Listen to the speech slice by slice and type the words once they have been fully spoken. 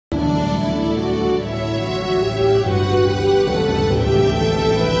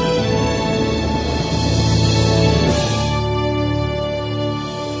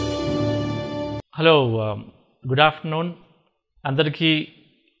Hello, good afternoon. అందరికీ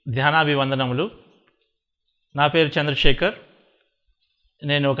ధ్యానాభివందనములు. నా పేరు చంద్రశేఖర్.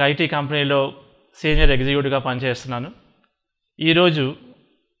 నేను ఒక ఐటీ కంపెనీలో సీనియర్ ఎగ్జిక్యూటివ్గా పనిచేస్తున్నాను. ఈరోజు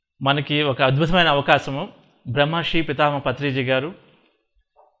మనకి ఒక అద్భుతమైన అవకాశము. బ్రహ్మర్షి పితామహ పత్రిజీ గారు,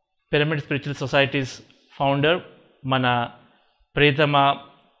 పిరమిడ్ స్పిరిచువల్ సొసైటీస్ ఫౌండర్, మన ప్రీతమ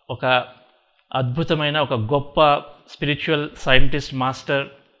ఒక అద్భుతమైన ఒక గొప్ప spiritual scientist, master,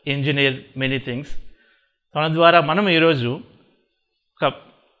 engineer, many things. తన ద్వారా మనం ఈరోజు ఒక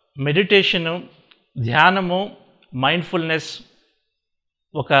మెడిటేషను, ధ్యానము, మైండ్ఫుల్నెస్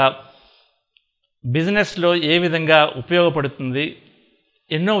ఒక బిజినెస్లో ఏ విధంగా ఉపయోగపడుతుంది,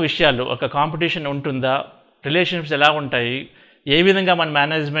 ఎన్నో విషయాలు, ఒక కాంపిటీషన్ ఉంటుందా, రిలేషన్షిప్స్ ఎలా ఉంటాయి, ఏ విధంగా మన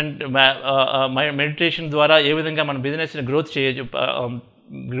మేనేజ్మెంట్ మెడిటేషన్ ద్వారా ఏ విధంగా మన బిజినెస్ని గ్రోత్ చేయొచ్చు,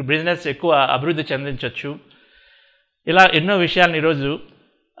 బిజినెస్ ఎక్కువ అభివృద్ధి చెందించవచ్చు, ఇలా ఎన్నో విషయాలను ఈరోజు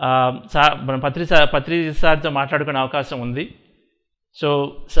మన పత్రిజీ సార్తో మాట్లాడుకునే అవకాశం ఉంది. So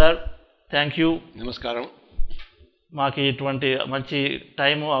sir, thank you. నమస్కారం. మాకు ఇటువంటి మంచి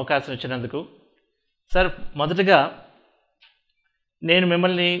టైము, అవకాశం ఇచ్చినందుకు. సార్, మొదటగా నేను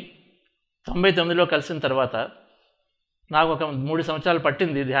మిమ్మల్ని 99లో కలిసిన తర్వాత నాకు ఒక 3 సంవత్సరాలు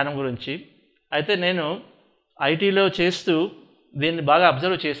పట్టింది ధ్యానం గురించి. అయితే నేను ఐటీలో చేస్తూ దీన్ని బాగా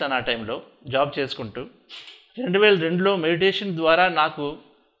అబ్జర్వ్ చేశాను. ఆ టైంలో జాబ్ చేసుకుంటూ 2002లో మెడిటేషన్ ద్వారా నాకు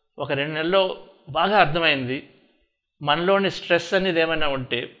ఒక 2 నెలల్లో బాగా అర్థమైంది, మనలోని స్ట్రెస్ అనేది ఏమైనా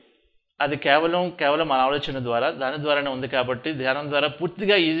ఉంటే అది కేవలం మన ఆలోచన ద్వారా, దాని ద్వారానే ఉంది. కాబట్టి ధ్యానం ద్వారా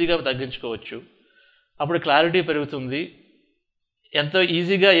పూర్తిగా ఈజీగా తగ్గించుకోవచ్చు. అప్పుడు క్లారిటీ పెరుగుతుంది, ఎంతో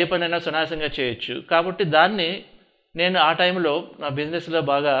ఈజీగా ఏ పనైనా సునాయాసంగా చేయొచ్చు. కాబట్టి దాన్ని నేను ఆ టైంలో నా బిజినెస్లో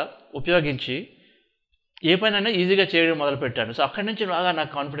బాగా ఉపయోగించి ఏ పనైనా ఈజీగా చేయడం మొదలుపెట్టాను. సో అక్కడి నుంచి బాగా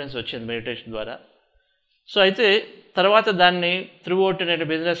నాకు కాన్ఫిడెన్స్ వచ్చింది మెడిటేషన్ ద్వారా. సో అయితే తర్వాత దాన్ని త్రూఅవుట్ నేను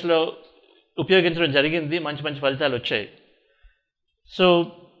బిజినెస్లో ఉపయోగించడం జరిగింది, మంచి మంచి ఫలితాలు వచ్చాయి. సో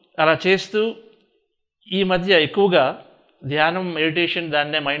అలా చేస్తూ ఈ మధ్య ఎక్కువగా ధ్యానం, మెడిటేషన్,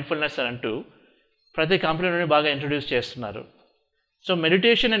 దాన్నే మైండ్ఫుల్నెస్ అని అంటూ ప్రతి కంపెనీలోనే బాగా ఇంట్రడ్యూస్ చేస్తున్నారు. సో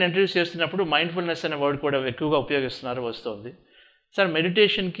మెడిటేషన్ అని ఇంట్రడ్యూస్ చేస్తున్నప్పుడు మైండ్ఫుల్నెస్ అనే వర్డ్ కూడా ఎక్కువగా ఉపయోగిస్తున్నారు, వస్తుంది. సార్,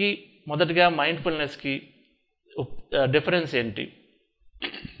 మెడిటేషన్కి మొదటగా మైండ్ఫుల్నెస్కి డిఫరెన్స్ ఏంటి?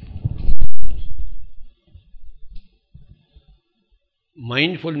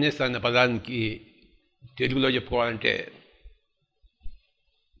 మైండ్ఫుల్నెస్ అన్న పదానికి తెలుగులో చెప్పుకోవాలంటే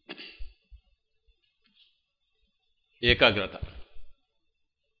ఏకాగ్రత.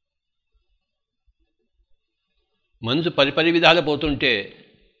 మనసు పరిపరి విధాలు పోతుంటే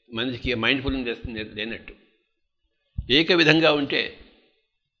మనిషికి మైండ్ఫుల్నెస్ లేనట్టు. ఏక విధంగా ఉంటే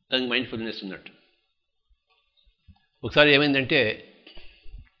దానికి మైండ్ఫుల్నెస్ ఉన్నట్టు. ఒకసారి ఏమైందంటే,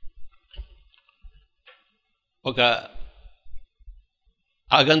 ఒక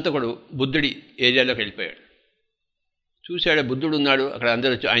ఆగంతకుడు బుద్ధుడి ఏరియాలోకి వెళ్ళిపోయాడు. చూశాడు, బుద్ధుడు ఉన్నాడు అక్కడ,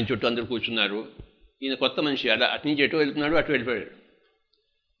 అందరూ ఆయన చుట్టూ అందరూ కూర్చున్నారు. ఈయన కొత్త మనిషి, అలా అటు నుంచి ఎటు వెళ్తున్నాడు, అటు వెళ్ళిపోయాడు.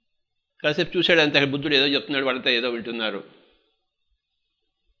 కాసేపు చూశాడు, అంతే బుద్ధుడు ఏదో చెప్తున్నాడు, వాళ్ళంతా ఏదో వింటున్నారు.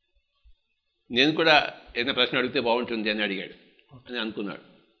 నేను కూడా ఏదైనా ప్రశ్న అడిగితే బాగుంటుంది అని అడిగాడు అని అనుకున్నాడు.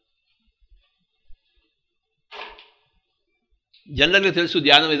 జనరల్గా తెలుసు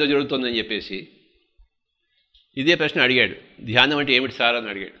ధ్యానం ఏదో జరుగుతుందని చెప్పేసి ఇదే ప్రశ్న అడిగాడు, ధ్యానం అంటే ఏమిటి సార్ అని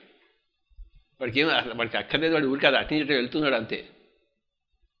అడిగాడు. వాడికి అక్కర్లేదు, వాడు ఊరికి అది అటు వెళ్తున్నాడు అంతే.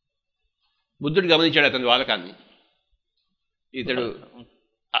 బుద్ధుడు గమనించాడు అతని వాలకాన్ని. ఇతడు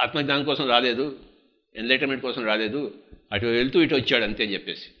ఆత్మజ్ఞానం కోసం రాలేదు, ఎన్లైటన్మెంట్ కోసం రాలేదు, అటు వెళ్తూ ఇటు వచ్చాడు అంతే అని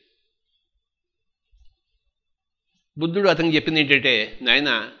చెప్పేసి. బుద్ధుడు అతనికి చెప్పింది ఏంటంటే,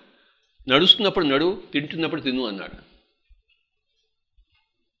 నాయన, నడుస్తున్నప్పుడు నడు, తింటున్నప్పుడు తిను అన్నాడు.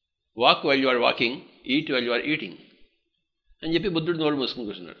 Walk while you are walking, eat while you are eating అని చెప్పి బుద్ధుడు నోరు మూసుకుని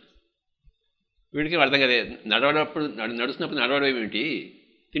కూర్చున్నాడు. వీడికి అర్థం కదే, నడుస్తున్నప్పుడు నడవడం ఏమిటి,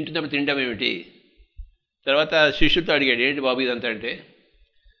 తింటున్నప్పుడు తినడం ఏమిటి. తర్వాత శిష్యుడితో అడిగాడు, ఏంటి బాబు ఇదంతా అంటే,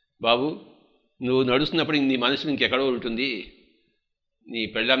 బాబు, నువ్వు నడుస్తున్నప్పుడు నీ మనసు ఇంకెక్కడో ఉంటుంది, నీ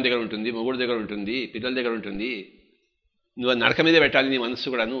పెళ్ళాం దగ్గర ఉంటుంది, మొగుడు దగ్గర ఉంటుంది, పిల్లల దగ్గర ఉంటుంది. నువ్వు నడక మీదే పెట్టాలి నీ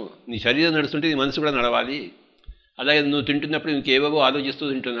మనసు కూడాను. నీ శరీరం నడుస్తుంటే నీ మనసు కూడా నడవాలి. అలాగే నువ్వు తింటున్నప్పుడు ఇంకేవేవో ఆలోచిస్తూ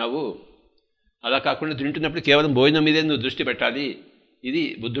తింటున్నావు, అలా కాకుండా తింటున్నప్పుడు కేవలం భోజనం మీదే నువ్వు దృష్టి పెట్టాలి. ఇది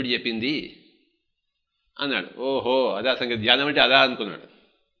బుద్ధుడు చెప్పింది అన్నాడు. ఓహో, అదా సంగతి, ధ్యానం అంటే అదా అనుకున్నాడు.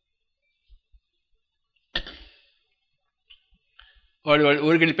 వాడు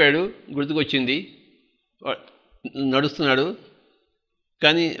ఊరికి వెళ్ళిపోయాడు. గుర్తుకొచ్చింది, నడుస్తున్నాడు,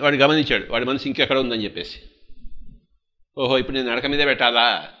 కానీ వాడు గమనించాడు వాడి మనసు ఇంకెక్కడ ఉందని చెప్పేసి. ఓహో, ఇప్పుడు నేను నడక మీదే పెట్టాలా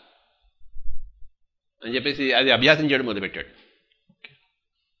అని చెప్పేసి అది అభ్యాసం చేయడం మొదలుపెట్టాడు.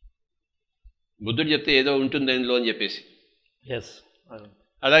 బుద్ధుడు చెప్తే ఏదో ఉంటుంది దానిలో అని చెప్పేసి. ఎస్.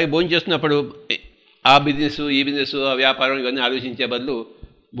 అలాగే భోజనం చేస్తున్నప్పుడు ఆ బిజినెస్, ఈ బిజినెస్, ఆ వ్యాపారం ఇవన్నీ ఆలోచించే బదులు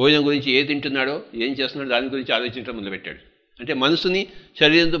భోజనం గురించి ఏది తింటున్నాడో, ఏం చేస్తున్నాడో దాని గురించి ఆలోచించడం మొదలుపెట్టాడు. అంటే మనసుని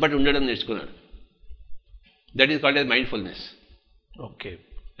శరీరంతో పాటు ఉండడం నేర్చుకున్నాడు. That is called as mindfulness. Okay.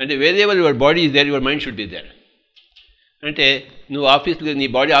 అంటే wherever your body is there, your mind should be there. అంటే నువ్వు ఆఫీస్లో, నీ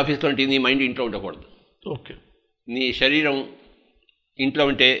బాడీ ఆఫీస్లో ఉంటే నీ మైండ్ ఇంట్లో ఉండకూడదు. ఓకే. నీ శరీరం ఇంట్లో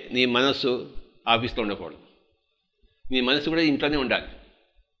ఉంటే నీ మనస్సు ఆఫీస్లో ఉండకూడదు. నీ మనసు కూడా ఇంట్లోనే ఉండాలి.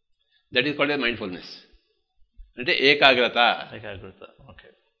 That is called as mindfulness. అంటే ఏకాగ్రత. ఓకే.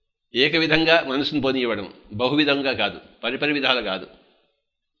 ఏక విధంగా మనసును పోనీయడం, బహువిధంగా కాదు, పరిపరి విధాలు కాదు.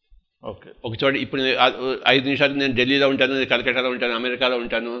 ఓకే. ఒక చోట ఇప్పుడు 5 నిమిషాలు నేను ఢిల్లీలో ఉంటాను, కలకట్టాలో ఉంటాను, అమెరికాలో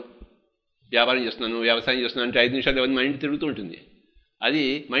ఉంటాను, వ్యాపారం చేస్తున్నాను, వ్యవసాయం చేస్తున్నాను అంటే 5 నిమిషాలు ఎవరి మైండ్ తిరుగుతూ ఉంటుంది. అది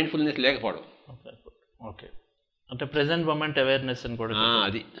మైండ్ఫుల్నెస్ లేకపోవడం. ఓకే. అంటే ప్రెజెంట్ మూమెంట్ అవేర్నెస్ అని కూడా.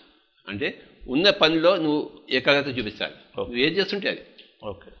 అది అంటే ఉన్న పనిలో నువ్వు ఏకాగ్రత చూపించాలి. నువ్వు ఏది చేస్తుంటే అది.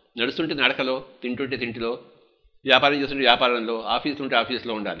 ఓకే. నడుస్తుంటే నడకలో, తింటుంటే తింటిలో, వ్యాపారం చేస్తుంటే వ్యాపారంలో, ఆఫీస్లో ఉంటే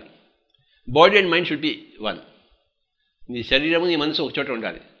ఆఫీస్లో ఉండాలి. Body and mind should be one. నీ శరీరము, నీ మనసు ఒక చోట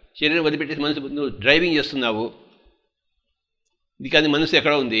ఉండాలి. శరీరం వదిలిపెట్టేసి మనసు, నువ్వు డ్రైవింగ్ చేస్తున్నావు, ఇది కానీ మనసు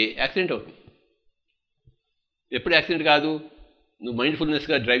ఎక్కడ ఉంది, యాక్సిడెంట్ అవుతుంది. ఎప్పుడు యాక్సిడెంట్ కాదు? నువ్వు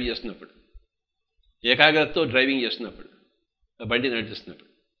మైండ్ఫుల్నెస్గా డ్రైవ్ చేస్తున్నప్పుడు, ఏకాగ్రతతో డ్రైవింగ్ చేస్తున్నప్పుడు, బండి నడిపిస్తున్నప్పుడు.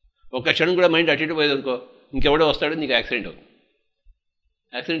 ఒక్క క్షణం కూడా మైండ్ అటు ఇటు పోయేదనుకో, ఇంకెవడో వస్తాడో నీకు యాక్సిడెంట్ అవుతుంది.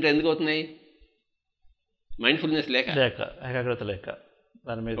 యాక్సిడెంట్ ఎందుకు అవుతున్నాయి? మైండ్ఫుల్నెస్ లేక, ఏకాగ్రత లేక.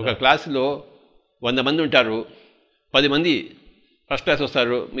 దాని మీద ఒక క్లాసులో 100 మంది ఉంటారు, 10 మంది ఫస్ట్ క్లాస్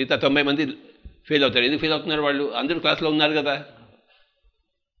వస్తారు, మిగతా 90 మంది ఫెయిల్ అవుతారు. ఎందుకు ఫెయిల్ అవుతున్నారు? వాళ్ళు అందరూ క్లాస్లో ఉన్నారు కదా,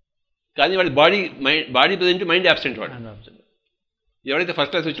 కానీ వాడి బాడీ ప్రజెంట్, మైండ్ అబ్సెంట్. వాడు ఎవరైతే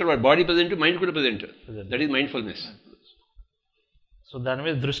ఫస్ట్ క్లాస్ వచ్చాడో వాడు బాడీ ప్రజెంట్, మైండ్ కూడా present. That is mindfulness. So దాని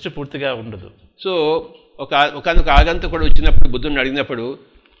మీద దృష్టి పూర్తిగా ఉండదు. సో ఒకనొక ఆగంతకుడు వచ్చినప్పుడు బుద్ధుడిని అడిగినప్పుడు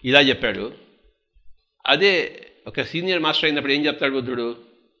ఇలా చెప్పాడు. అదే ఒక సీనియర్ మాస్టర్ అయినప్పుడు ఏం చెప్తాడు బుద్ధుడు?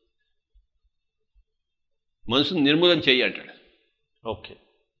 మనసును నిర్మూలన చెయ్యి అంటాడు. ఓకే.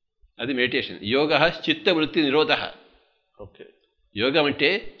 అది మెడిటేషన్. యోగ చిత్తవృత్తి నిరోధ. ఓకే. యోగం అంటే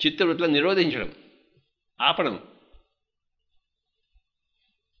చిత్తవృత్తులను నిరోధించడం, ఆపడం,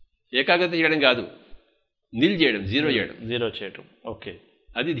 ఏకాగ్రత చేయడం కాదు, నిల్ చేయడం, జీరో చేయడం. ఓకే.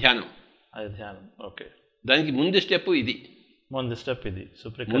 అది ధ్యానం. ఓకే. దానికి ముందు స్టెప్ ఇది. ముందు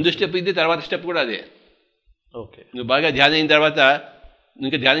స్టెప్ ఇది, తర్వాత స్టెప్ కూడా అదే. ఓకే. నువ్వు బాగా ధ్యానం అయిన తర్వాత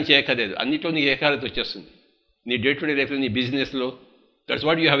ఇంకా ధ్యానం చేయక్కర్లేదు, అన్నింటిలో నీకు ఏకాగ్రత వచ్చేస్తుంది. నీ డే టు డే లైఫ్లో, నీ బిజినెస్లో, that's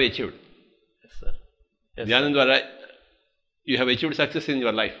what you have achieved. ధ్యానం ద్వారా you have achieved success in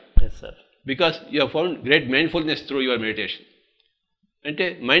your life. Because you have found great mindfulness through your meditation. అంటే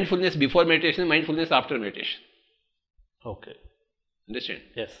mindfulness before meditation, mindfulness after meditation. Okay. Understand?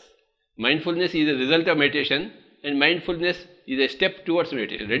 Yes. Mindfulness is a result of meditation and mindfulness is a step towards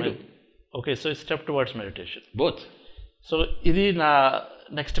meditation. Rendu. Okay, so step towards meditation. Both. So ఇది నా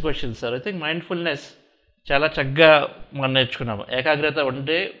next question sir. I think mindfulness చాలా చక్కగా మనం నేర్చుకున్నాము. ఏకాగ్రత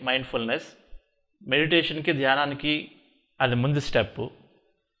ఉంటే mindfulness, మెడిటేషన్కి, ధ్యానానికి అది ముందు స్టెప్.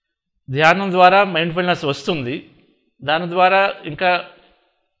 ధ్యానం ద్వారా మైండ్ఫుల్నెస్ వస్తుంది, దాని ద్వారా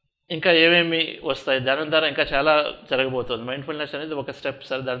ఇంకా ఏమేమి వస్తాయి, దాని ద్వారా ఇంకా చాలా జరగబోతుంది. మైండ్ఫుల్నెస్ అనేది ఒక స్టెప్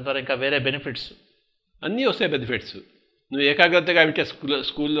సార్, దాని ద్వారా ఇంకా వేరే బెనిఫిట్స్ అన్నీ వస్తాయి. బెనిఫిట్స్ నువ్వు ఏకాగ్రతగా ఉంటే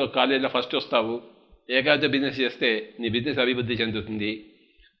స్కూల్లో, కాలేజీలో ఫస్ట్ వస్తావు. ఏకాగ్రత బిజినెస్ చేస్తే నీ బిజినెస్ అభివృద్ధి చెందుతుంది.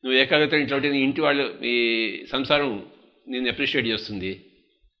 నువ్వు ఏకాగ్రత ఇంట్లో ఉంటే నీ ఇంటి వాళ్ళు, ఈ సంసారం నేను అప్రిషియేట్ చేస్తుంది.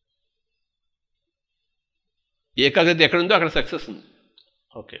 ఏకాగ్రత ఎక్కడుందో అక్కడ సక్సెస్ ఉంది.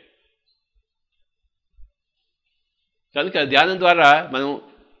 ఓకే. కనుక ధ్యానం ద్వారా మనం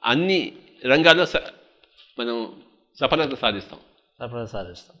అన్ని రంగాల్లో మనం సఫలత సాధిస్తాం.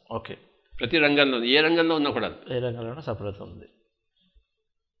 ఓకే. ప్రతి రంగంలో, ఏ రంగంలో ఉన్నా కూడా, ఏ రంగంలో సఫలత ఉంది.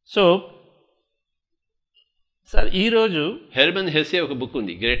 సో సార్ ఈరోజు హెర్మన్ హెస్సే ఒక బుక్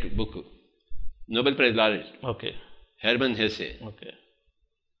ఉంది, great book, Nobel prize laureate. Okay. Hermon Hesse. Okay.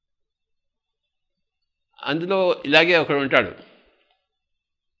 అందులో ఇలాగే ఒకడు ఉంటాడు,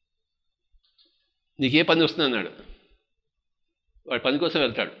 నీకే పని వస్తుంది అన్నాడు. వాడు పని కోసం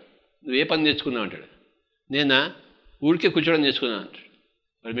వెళ్తాడు. నువ్వే పని నేర్చుకున్నావు అంటాడు. నేనా ఊరికే కూర్చోవడం నేర్చుకున్నాను అంటాడు.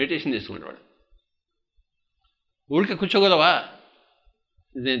 వాడు మెడిటేషన్ నేర్చుకున్నాడు. వాడు ఊరికే కూర్చోగలవా?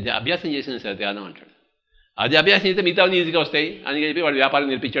 నేను అభ్యాసం చేసాను సార్ ధ్యానం అంటాడు. అది అభ్యాసం అయితే మిగతా ఈజీగా వస్తాయి అని చెప్పి వాడు వ్యాపారం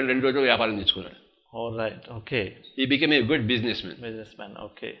నేర్పించాడు. 2 రోజులు వ్యాపారం నేర్చుకున్నాడు. రైట్. ఓకే. ఈ became a good business man.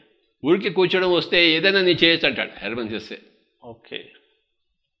 Okay. ఊరికే కూర్చోవడం వస్తే ఏదైనా నీ చేయొచ్చు అంటాడు హెర్మన్ హెస్సే. ఓకే.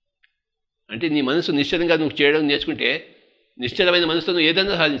 అంటే నీ మనసు నిశ్చలంగా నువ్వు చేయడం నేర్చుకుంటే, నిశ్చలమైన మనసుతో నువ్వు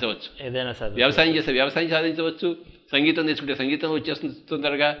ఏదైనా సాధించవచ్చు. వ్యవసాయం చేస్తే వ్యవసాయం సాధించవచ్చు, సంగీతం నేర్చుకుంటే సంగీతం వచ్చేస్తుంది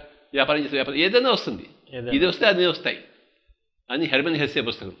తొందరగా, వ్యాపారం చేస్తే వ్యాపారం, ఏదైనా వస్తుంది. ఇది వస్తే అన్నీ వస్తాయి అని హెర్మన్ హెస్సే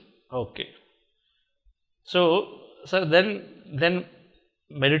పుస్తకం. Okay. So sir then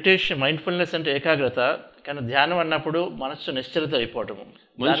meditation, mindfulness అంటే ఏకాగ్రత, కానీ ధ్యానం అన్నప్పుడు మనస్సు నిశ్చలత అయిపోవటము,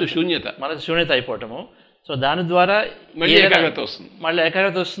 మనసు శూన్యత అయిపోవటము. సో దాని ద్వారా మళ్ళీ ఏకాగ్రత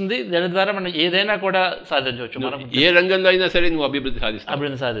వస్తుంది. దాని ద్వారా మనం ఏదైనా కూడా సాధించవచ్చు. మనం ఏ రంగంలో అయినా సరే నువ్వు అభివృద్ధి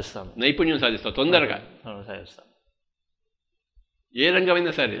సాధిస్తాం, నైపుణ్యం సాధిస్తావు, తొందరగా సాధిస్తాం. ఏ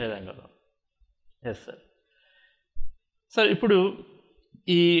రంగమైనా సరే, ఏ రంగంలో. Yes sir. సార్ ఇప్పుడు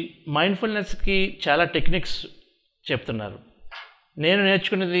ఈ మైండ్ఫుల్నెస్కి చాలా టెక్నిక్స్ చెప్తున్నారు. నేను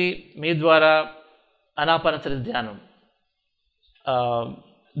నేర్చుకున్నది మీ ద్వారా ఆనాపానసతి ధ్యానం.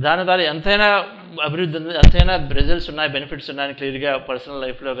 దాని ద్వారా ఎంతైనా అభివృద్ధి ఉంది, ఎంతైనా రిజల్ట్స్ ఉన్నాయి, బెనిఫిట్స్ ఉన్నాయని క్లియర్గా పర్సనల్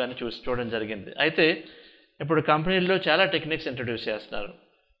లైఫ్లో కానీ చూడడం జరిగింది. అయితే ఇప్పుడు కంపెనీల్లో చాలా టెక్నిక్స్ ఇంట్రడ్యూస్ చేస్తున్నారు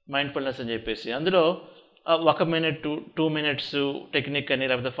మైండ్ఫుల్నెస్ అని చెప్పేసి. అందులో 1 minute 2 minutes టెక్నిక్ అని,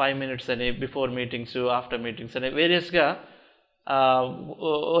 లేకపోతే 5 minutes అని, బిఫోర్ మీటింగ్స్, ఆఫ్టర్ మీటింగ్స్ అని వేరియస్గా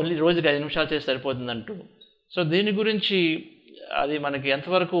ఓన్లీ రోజుకి 5 నిమిషాలు చేసి సరిపోతుందంటూ. సో దీని గురించి అది మనకి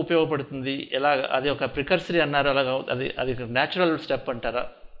ఎంతవరకు ఉపయోగపడుతుంది, ఎలా, అది ఒక ప్రికర్సరీ అన్నారు, అలాగా అది న్యాచురల్ స్టెప్ అంటారా?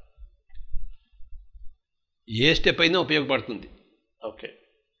 ఏ స్టెప్ అయినా ఉపయోగపడుతుంది. ఓకే.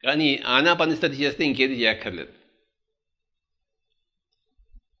 కానీ ఆనాపానసతి చేస్తే ఇంకేది చేయక్కర్లేదు.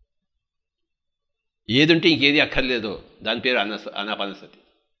 ఏది ఉంటే ఇంకేది అక్కర్లేదో దాని పేరు ఆనాపానసతి.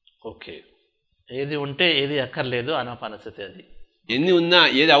 ఓకే. ఏది ఉంటే ఏది అక్కర్లేదు ఆనాపానసతి. అది ఎన్ని ఉన్నా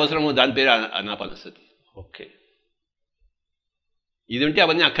ఏది అవసరమో దాని పేరు ఆనాపానసతి. ఓకే. ఇది ఉంటే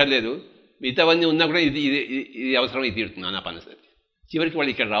అవన్నీ అక్కర్లేదు, మిగతావన్నీ ఉన్నా కూడా ఇది అవసరం, ఇది తీరుతుంది ఆనాపానసతి. చివరికి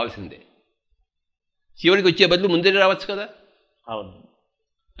వాళ్ళు ఇక్కడ రావాల్సిందే. చివరికి వచ్చే బదులు ముందే రావచ్చు కదా. అవును.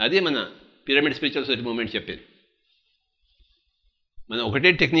 అదే మన పిరమిడ్ స్పిరిచువల్ సొసైటీ మూమెంట్ చెప్పేది. మనం ఒకటే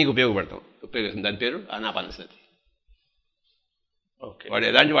టెక్నిక్ ఉపయోగిస్తాం, దాని పేరు ఆనాపానసతి. ఓకే. వాడు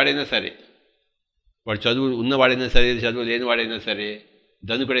ఎలాంటి వాడైనా సరే, వాడు చదువు ఉన్నవాడైనా సరే, చదువు లేని వాడైనా సరే,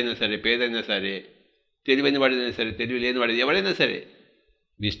 ధనుకుడైనా సరే, పేదైనా సరే, తెలివైన వాడైనా సరే, తెలివి లేని వాడు ఎవరైనా సరే,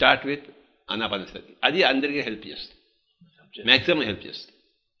 వి స్టార్ట్ విత్ ఆనాపానసతి. అది అందరికీ హెల్ప్ చేస్తుంది, మ్యాక్సిమం హెల్ప్ చేస్తుంది.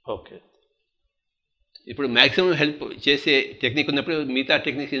 ఓకే. ఇప్పుడు మ్యాక్సిమం హెల్ప్ చేసే టెక్నిక్ ఉన్నప్పుడు మిగతా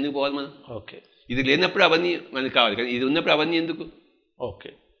టెక్నిక్స్ ఎందుకు పోవాలి మనం? ఓకే. ఇది లేనప్పుడు అవన్నీ మనకు కావాలి, కానీ ఇది ఉన్నప్పుడు అవన్నీ ఎందుకు?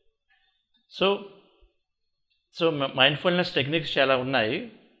 ఓకే. సో మైండ్ఫుల్నెస్ టెక్నిక్స్ చాలా ఉన్నాయి.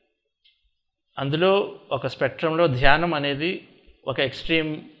 అందులో ఒక స్పెక్ట్రంలో ధ్యానం అనేది ఒక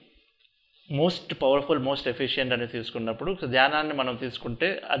extreme most powerful, most efficient అని తీసుకున్నప్పుడు, ధ్యానాన్ని మనం తీసుకుంటే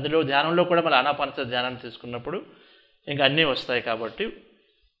అందులో ధ్యానంలో కూడా మన ఆనాపానసతి ధ్యానాన్ని తీసుకున్నప్పుడు ఇంకా అన్నీ వస్తాయి. కాబట్టి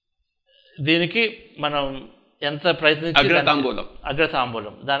దీనికి మనం ఎంత ప్రయత్నించి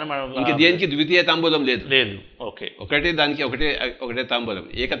అగ్రతాంబూలం దాన్ని మనం ఇంకా దేనికి ద్వితీయ తాంబూలం లేదు. ఓకే. దానికి ఒకటే తాంబూలం,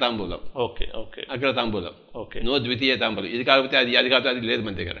 ఏకతాంబూలం. ఓకే. ఓకే. అగ్రతాంబూలం. ఓకే. నో ద్వితీయ తాంబూలం. ఇది కాకపోతే అది కాకపోతే అది లేదు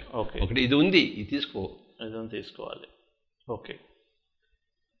మన దగ్గర. ఓకే. ఒకటి ఇది ఉంది, ఇది తీసుకోవాలి. ఓకే.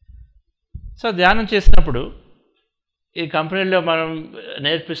 సో ధ్యానం చేసినప్పుడు ఈ కంపెనీలో మనం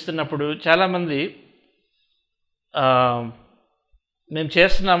నేర్పిస్తున్నప్పుడు చాలామంది మేము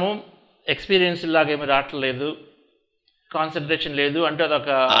చేస్తున్నాము, ఎక్స్పీరియన్స్ లాగా ఏమి రావట్లేదు, కాన్సన్ట్రేషన్ లేదు అంటే అదొక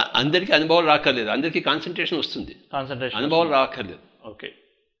అందరికీ అనుభవం రాక్కర్లేదు, అందరికీ కాన్సన్ట్రేషన్ వస్తుంది, అనుభవం రాక్కర్లేదు. ఓకే.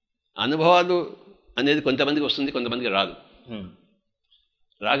 అనుభవాలు అనేది కొంతమందికి వస్తుంది, కొంతమందికి రాదు.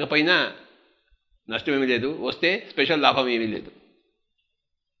 రాకపోయినా నష్టం ఏమీ లేదు, వస్తే స్పెషల్ లాభం ఏమీ లేదు.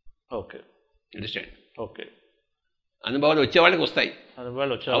 ఓకే. అండర్స్టాండ్? ఓకే. అనుభవాలు వచ్చే వాళ్ళకి వస్తాయి,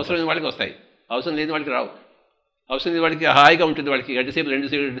 అవసరం లేని వాళ్ళకి వస్తాయి, అవసరం లేని వాళ్ళకి రావు. అవసరం లేని వాడికి హాయిగా ఉంటుంది, వాడికి గంటసేపు 2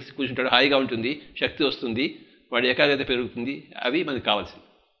 సేపు కూర్చుంటాడు, హాయిగా ఉంటుంది, శక్తి వస్తుంది, వాడి ఏకాగ్రత పెరుగుతుంది. అవి మనకు కావాల్సింది.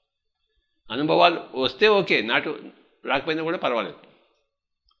 అనుభవాలు వస్తే ఓకే, రాకపోయినా కూడా పర్వాలేదు,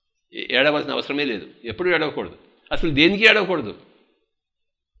 ఏడవలసిన అవసరమే లేదు. ఎప్పుడు ఏడవకూడదు, అసలు దేనికి ఏడవకూడదు.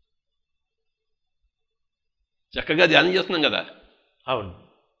 చక్కగా ధ్యానం చేస్తున్నాం కదా. అవును.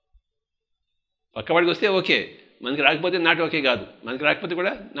 పక్కవాడికి వస్తే ఓకే, మనకి రాకపోతే నాట్ ఓకే కాదు, మనకి రాకపోతే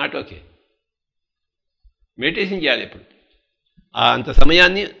కూడా నాట్ ఓకే. మెడిటేషన్ చేయాలి ఎప్పుడు, అంత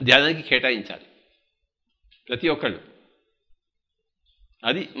సమయాన్ని ధ్యానానికి కేటాయించాలి ప్రతి ఒక్కళ్ళు.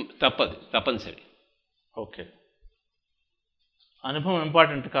 అది తప్పనిసరి. ఓకే. అనుభవం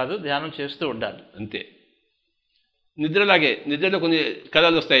ఇంపార్టెంట్ కాదు, ధ్యానం చేస్తూ ఉండాలి అంతే. నిద్రలాగే, నిద్రలో కొన్ని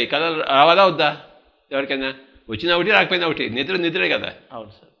కళలు వస్తాయి, కళలు రావాలా వద్దా? ఎవరికైనా వచ్చినా ఒకటి, రాకపోయినా ఒకటి. నిద్రే కదా.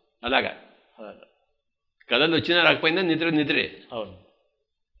 అవును సార్. అలాగా కళలు వచ్చినా రాకపోయినా నిద్రే. అవును.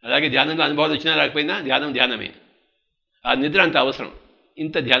 అలాగే ధ్యానంలో అనుభవాలు వచ్చినా రాకపోయినా ధ్యానమే. ఆ నిద్ర అంత అవసరం,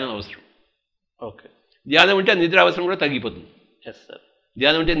 ఇంత ధ్యానం అవసరం. ఓకే. ధ్యానం ఉంటే ఆ నిద్ర అవసరం కూడా తగ్గిపోతుంది. Yes sir.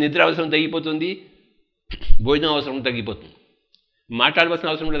 ధ్యానం ఉంటే నిద్ర అవసరం తగ్గిపోతుంది, భోజనం అవసరం తగ్గిపోతుంది,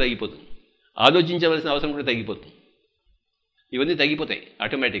 మాట్లాడవలసిన అవసరం కూడా తగ్గిపోతుంది, ఆలోచించవలసిన అవసరం కూడా తగ్గిపోతుంది. ఇవన్నీ తగ్గిపోతాయి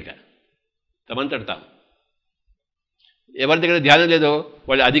ఆటోమేటిక్గా, తమంతట తాము. ఎవరి దగ్గర ధ్యానం లేదో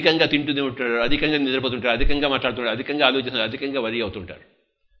వాళ్ళు అధికంగా తింటూనే ఉంటారు, అధికంగా నిద్రపోతుంటారు, అధికంగా మాట్లాడుతుంటారు, అధికంగా ఆలోచిస్తారు, అధికంగా వరి అవుతుంటారు.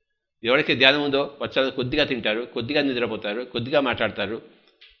 ఎవరికి ధ్యానం ఉందో వచ్చారు కొద్దిగా తింటారు, కొద్దిగా నిద్రపోతారు, కొద్దిగా మాట్లాడతారు,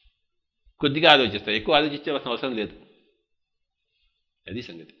 కొద్దిగా ఆలోచిస్తారు. ఎక్కువ ఆలోచించవలసిన అవసరం లేదు. అది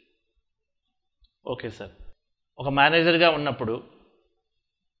సంగతి. Okay sir. ఒక మేనేజర్గా ఉన్నప్పుడు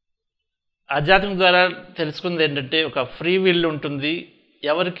ఆధ్యాత్మిక ద్వారా తెలుసుకుంది ఏంటంటే ఒక ఫ్రీ విల్ ఉంటుంది,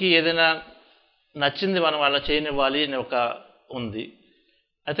 ఎవరికి ఏదైనా నచ్చింది మనం అలా చేయనివ్వాలి అని ఒక ఉంది.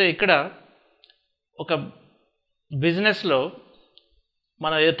 అయితే ఇక్కడ ఒక బిజినెస్లో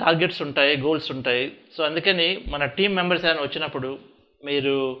మన ఏ టార్గెట్స్ ఉంటాయి, గోల్స్ ఉంటాయి. సో అందుకని మన టీం మెంబర్స్ ఏమైనా వచ్చినప్పుడు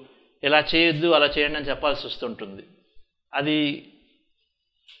మీరు ఇలా చేయొద్దు అలా చేయండి అని చెప్పాల్సి వస్తుంటుంది. అది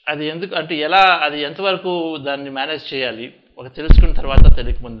అది ఎందుకు అంటే ఎలా, అది ఎంతవరకు దాన్ని మేనేజ్ చేయాలి ఒక తెలుసుకున్న తర్వాత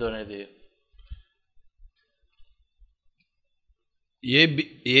తెలియకముందు అనేది?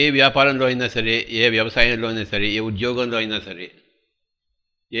 ఏ వ్యాపారంలో అయినా సరే, ఏ వ్యవసాయంలో అయినా సరే, ఏ ఉద్యోగంలో అయినా సరే,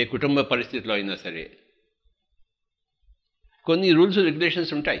 ఏ కుటుంబ పరిస్థితిలో అయినా సరే కొన్ని రూల్స్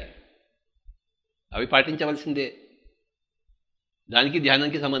రెగ్యులేషన్స్ ఉంటాయి. అవి పాటించవలసిందే. దానికి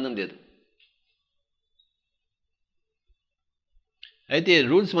ధ్యానానికి సంబంధం లేదు. అయితే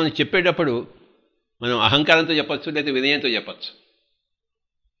రూల్స్ మనం చెప్పేటప్పుడు మనం అహంకారంతో చెప్పచ్చు, లేకపోతే వినయంతో చెప్పచ్చు.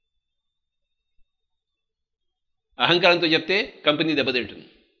 అహంకారంతో చెప్తే కంపెనీ దెబ్బతింటుంది,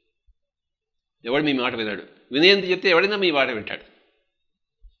 ఎవడు మీ మాట వినాడు. వినయంతో చెప్తే ఎవడైనా మీ మాట వింటాడు.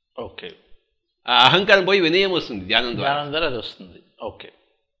 ఓకే. ఆ అహంకారం పోయి వినయం వస్తుంది ధ్యానం ద్వారా. అది వస్తుంది. ఓకే.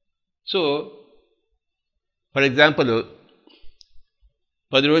 సో ఫర్ ఎగ్జాంపుల్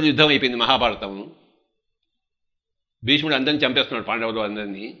 10 రోజులు యుద్ధం అయిపోయింది మహాభారతము. భీష్ముడు అందరిని చంపేస్తున్నాడు, పాండవులు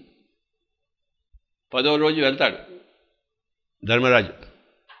అందరినీ. 10వ రోజు వెళ్తాడు ధర్మరాజు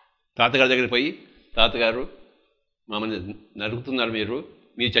తాతగారి దగ్గరికి పోయి, తాతగారు మమ్మల్ని నరుకుతున్నారు,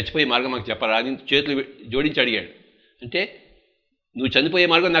 మీరు చచ్చిపోయే మార్గం మాకు చెప్పరా అని చేతులు జోడించి అడిగాడు. అంటే నువ్వు చనిపోయే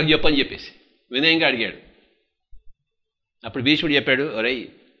మార్గం నాకు చెప్పని చెప్పేసి వినయంగా అడిగాడు. అప్పుడు భీష్ముడు చెప్పాడు, ఒరే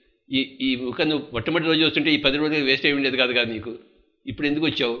ఈ ఒక నువ్వు మొట్టమొదటి రోజు వస్తుంటే ఈ 10 రోజులు వేస్ట్ అయి ఉండేది కాదు నీకు, ఇప్పుడు ఎందుకు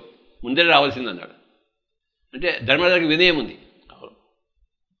వచ్చావు, ముందరే రావాల్సింది అన్నాడు. అంటే ధర్మరాజుకి వినయం ఉంది.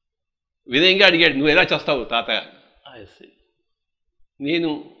 వినయంగా అడిగాడు, నువ్వు ఎలా చేస్తావు తాత? నేను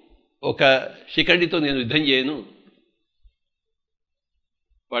ఒక శిఖండితో నేను యుద్ధం చేయను,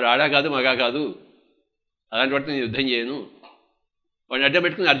 వాడు ఆడా కాదు మగా కాదు, అలాంటి వాటితో నేను యుద్ధం చేయను, వాడిని అడ్డం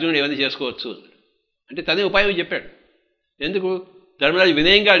పెట్టుకుని అర్జునుడు ఏమైనా చేసుకోవచ్చు అంటే తనే ఉపాయం చెప్పాడు. ఎందుకు? ధర్మరాజు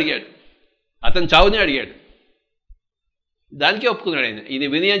వినయంగా అడిగాడు, అతను చావునే అడిగాడు, దానికే ఒప్పుకున్నాడు ఆయన. ఈయన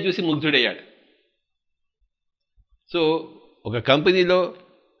వినయం చూసి ముగ్ధుడయ్యాడు. సో ఒక కంపెనీలో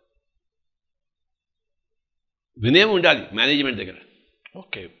వినయం ఉండాలి మేనేజ్మెంట్ దగ్గర.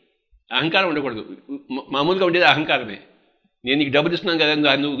 ఓకే. అహంకారం ఉండకూడదు. మామూలుగా ఉండేది అహంకారమే. నేను నీకు డబ్బులు ఇస్తున్నాను కదా,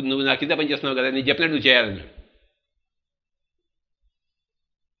 నువ్వు నా కింద పని చేస్తున్నావు కదా, నేను చెప్పినట్టు నువ్వు చేయాలన్నాడు.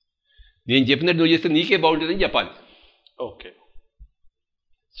 నేను చెప్పినట్టు నువ్వు చేస్తే నీకే బాగుంటుందని చెప్పాలి. ఓకే.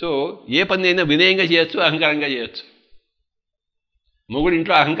 సో ఏ పని అయినా వినయంగా చేయొచ్చు, అహంకారంగా చేయొచ్చు. మొగుడు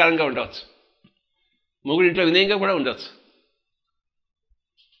ఇంట్లో అహంకారంగా ఉండవచ్చు, మొగుడు ఇంట్లో వినయంగా కూడా ఉండవచ్చు.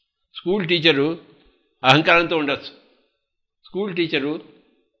 స్కూల్ టీచరు అహంకారంతో ఉండొచ్చు, స్కూల్ టీచరు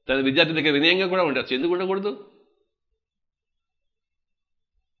తన విద్యార్థుల దగ్గర వినయంగా కూడా ఉండొచ్చు. ఎందుకు ఉండకూడదు?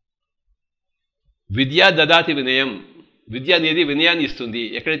 విద్యా దదాతి వినయం. విద్య అనేది వినయాన్ని ఇస్తుంది.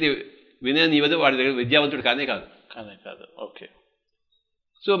 ఎక్కడైతే వినయాన్ని ఇవ్వదో వాడి దగ్గర విద్యావంతుడు కానే కాదు. ఓకే.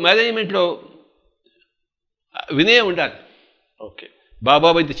 సో మేనేజ్మెంట్లో వినయం ఉండాలి. ఓకే.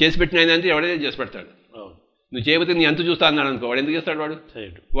 బాబాబు ఇంత చేసి పెట్టిన అంటే ఎవడైనా చేసి పెడతాడు. నువ్వు చేయబోతే నీ అంతు చూస్తా అన్నాడు అనుకో, వాడు ఎందుకు చేస్తాడు?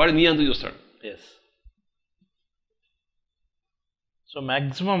 వాడు నీ అంతు చూస్తాడు. ఎస్. సో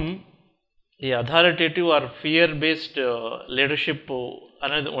మ్యాక్సిమం ఈ authoritative or fear based leadership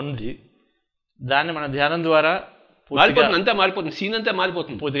అనేది ఉంది. దాన్ని మన ధ్యానం ద్వారా మారిపోతుంది, అంతా మారిపోతుంది, సీన్ అంతా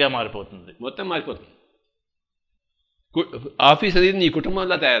మారిపోతుంది, పూర్తిగా మారిపోతుంది, మొత్తం మారిపోతుంది. ఆఫీస్ అనేది నీ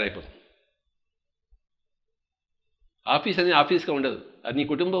కుటుంబంలా తయారైపోతుంది. ఆఫీస్ అనేది ఆఫీస్గా ఉండదు, అది నీ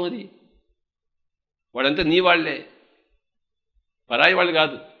కుటుంబం. అది వాడంతా నీ వాళ్ళే, పరాయి వాళ్ళు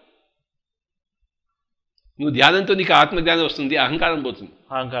కాదు. నువ్వు ధ్యానంతో నీకు ఆత్మజ్ఞానం వస్తుంది, అహంకారం పోతుంది.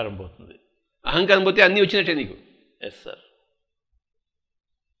 అహంకారం పోతే అన్నీ వచ్చినట్టే నీకు. Yes sir.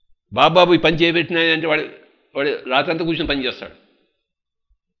 బాబాబు ఈ పని చేయబెట్టినాయంటే వాడు రాత్రంతా కూర్చొని పని చేస్తాడు.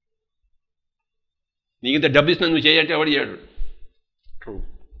 నీకు ఇంత డబ్బు ఇస్తున్నా నువ్వు చేయంటే ఎవడు చేయడు. ట్రూ.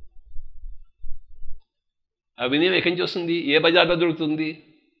 ఆ వినయం ఎక్కడి నుంచి వస్తుంది? ఏ బజార్లో దొరుకుతుంది?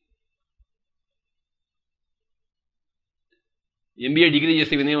 MBA డిగ్రీ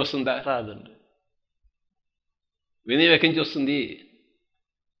చేస్తే వినయం వస్తుందా? రాదండి. వినయం ఎక్కడి నుంచి వస్తుంది?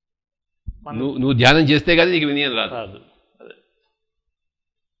 నువ్వు ధ్యానం చేస్తే కానీ నీకు వినయం రాదు.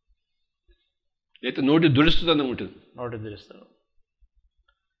 లేకపోతే నోటి దురుస్తుతనం ఉంటుంది. నోటి దురుస్తాను.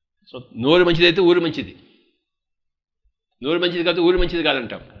 సో నోరు మంచిదైతే ఊరు మంచిది, నోరు మంచిది కాదు ఊరు మంచిది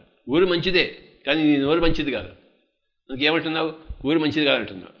కాదంటాం. ఊరు మంచిదే కానీ నీ నోరు మంచిది కాదు. ఇంకేమంటున్నావు? ఊరు మంచిది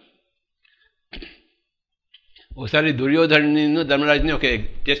కాదంటున్నావు. ఒకసారి దుర్యోధను ధర్మరాజుని ఒక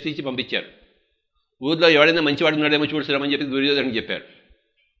టెస్ట్ ఇచ్చి పంపించారు. ఊర్లో ఎవడైనా మంచివాడు ఉన్నాడేమో చూడమని చెప్పి దుర్యోధనుడికి చెప్పారు.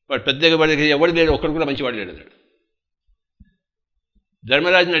 వాడు పెద్దగా వాడికి ఎవడు లేడు, ఒక్కడు కూడా మంచివాడు లేడు అన్నాడు.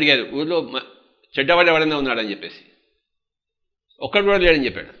 ధర్మరాజుని అడిగారు, ఊర్లో చెడ్డవాడు ఎవడైనా ఉన్నాడని చెప్పేసి. ఒక్కడు కూడా లేడని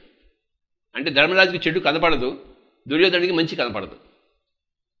చెప్పాడు. అంటే ధర్మరాజుకి చెడు కనపడదు, దుర్యోధనుడికి మంచి కనపడదు.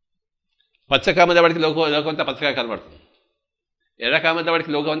 పచ్చ కామద వాడికి లోకమంతా పచ్చగా కనపడుతుంది, ఎర్ర కామద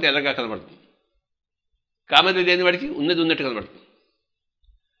వాడికి లోకమంతా ఎర్రగా కనపడుతుంది, కామద లేని వాడికి ఉన్నది ఉన్నట్టు కనపడుతుంది.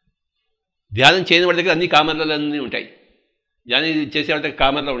 ధ్యానం చేయని వాడి దగ్గర అన్ని కామర్లన్నీ ఉంటాయి, ధ్యానం చేసేవాడి దగ్గర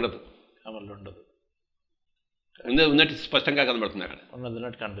కామర్లో ఉండదు. కామర్లో ఉండదు, ఉన్నది ఉన్నట్టు స్పష్టంగా కనబడుతుంది. అక్కడ ఉన్నది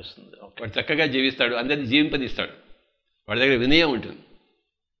ఉన్నట్టు కనిపిస్తుంది. వాడు చక్కగా జీవిస్తాడు, అందరినీ జీవింపనిస్తాడు. వాడి దగ్గర వినయం ఉంటుంది.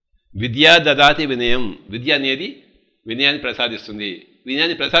 విద్యా దదాతి వినయం. విద్య అనేది వినయాన్ని ప్రసాదిస్తుంది.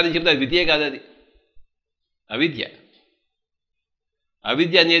 వినయాన్ని ప్రసాదించినప్పుడు అది విద్యే కాదు, అది అవిద్య.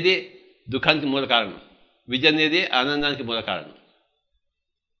 అవిద్య అనేది దుఃఖానికి మూల కారణం, విద్య అనేది ఆనందానికి మూల కారణం.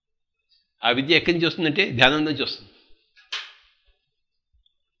 ఆ విద్య ఎక్కడి నుంచి వస్తుందంటే ధ్యానం నుంచి వస్తుంది.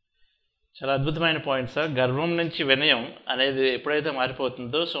 చాలా అద్భుతమైన పాయింట్ సార్. గర్వం నుంచి వినయం అనేది ఎప్పుడైతే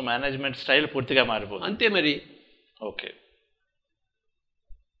మారిపోతుందో సో మేనేజ్మెంట్ స్టైల్ పూర్తిగా మారిపోతుంది. అంతే మరి. ఓకే.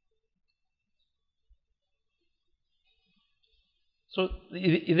 సో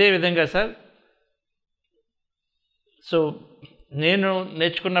ఇదే విధంగా సార్, సో నేను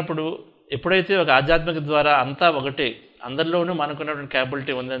నేర్చుకున్నప్పుడు ఎప్పుడైతే ఒక ఆధ్యాత్మిక ద్వారా అంతా ఒకటే, అందరిలోనూ మనకున్నటువంటి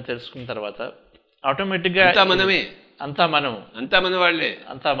క్యాపబిలిటీ ఉందని తెలుసుకున్న తర్వాత ఆటోమేటిక్గా మనమే, అంతా మనం, అంతా మన వాళ్ళే,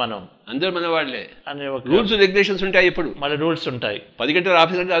 అంతా మనం, అందరూ మన వాళ్ళే అనే ఒక రూల్స్ రెగ్యులేషన్స్ ఉంటాయి. ఇప్పుడు మళ్ళీ రూల్స్ ఉంటాయి. 10 గంటల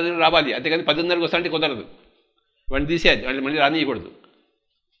ఆఫీస్ అంటే రావాలి, అంతేగాని 10:30 వస్తా అంటే కుదరదు. వాడిని తీసేయాలి, వాళ్ళు మళ్ళీ రానియకూడదు.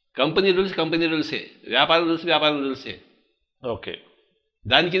 కంపెనీ రూల్స్ కంపెనీ రూల్సే, వ్యాపారం రూల్స్ వ్యాపారం రూల్సే. ఓకే.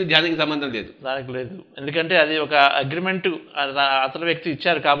 దానికి ధ్యానానికి సంబంధం లేదు. దానికి లేదు, ఎందుకంటే అది ఒక అగ్రిమెంట్ అతని వ్యక్తి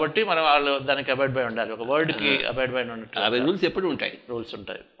ఇచ్చారు కాబట్టి మనం వాళ్ళు దానికి అబైడ్ బై ఉండాలి, ఒక వర్డ్కి అబైడ్ బై ఉన్నట్టు. అవి రూల్స్ ఎప్పుడు ఉంటాయి, రూల్స్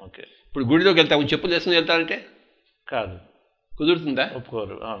ఉంటాయి. ఓకే. ఇప్పుడు గుడిలోకి వెళ్తాము, చెప్పులు వేసుకుని వెళ్తానంటే కాదు, కుదురుతుందా?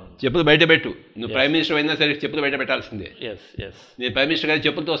 ఒప్పుకోరు. చెప్పులు బయట పెట్టు, నువ్వు ప్రైమ్ మినిస్టర్ అయినా సరే చెప్పులు బయట పెట్టాల్సిందే. నేను ప్రైమ్ మినిస్టర్ గారు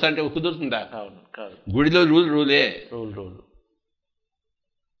చెప్పులతో వస్తానంటే కుదురుతుందా? అవును, కాదు. గుడిలో రూలే. రూల్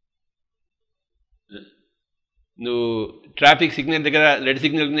నువ్వు ట్రాఫిక్ సిగ్నల్ దగ్గర రెడ్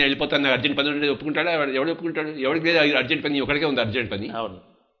సిగ్నల్ వెళ్ళిపోతాను, నాకు అర్జెంట్ పని ఉంటే ఒప్పుకుంటాడా? ఎవడు ఒప్పుకుంటాడు? ఎవరికి లేదు అర్జెంట్ పని, ఒకడికే ఉంది అర్జెంట్ పని. అవును,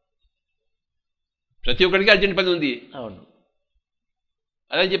 ప్రతి ఒక్కడికి అర్జెంట్ పని ఉంది. అవును,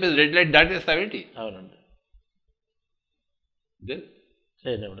 అదే చెప్పేసి రెడ్ లైట్ దాటేస్తావేంటి? అవునండి,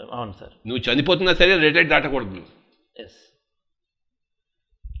 అవును సార్. నువ్వు చనిపోతున్నా సరే red light దాటకూడదు.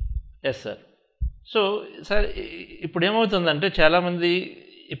 Yes sir. So sir ఇప్పుడు ఏమవుతుందంటే చాలామంది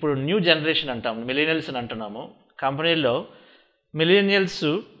ఇప్పుడు న్యూ జనరేషన్ అంటాము, మిలీనియల్స్ అని అంటున్నాము. కంపెనీల్లో మిలీనియల్స్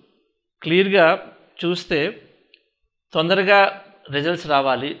క్లియర్గా చూస్తే తొందరగా రిజల్ట్స్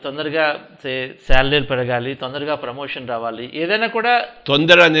రావాలి, తొందరగా శాలరీలు పెరగాలి, తొందరగా ప్రమోషన్ రావాలి, ఏదైనా కూడా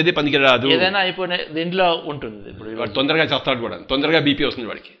తొందర అనేది పనికిరాదు, ఏదైనా అయిపోయిన దీంట్లో ఉంటుంది. ఇప్పుడు తొందరగా చేస్తాడు కూడా, తొందరగా బీపీ వస్తుంది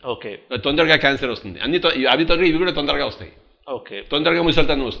వాడికి, ఓకే, తొందరగా క్యాన్సర్ వస్తుంది, అన్ని అవి తొందరగా ఇవి కూడా తొందరగా వస్తాయి, ఓకే, తొందరగా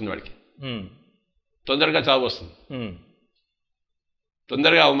ముసలితనం వస్తుంది వాడికి, తొందరగా చావు వస్తుంది,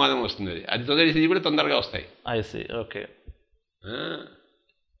 తొందరగా అవమానం వస్తుంది, అది తొందరగా ఇది కూడా తొందరగా వస్తాయి. ఓకే.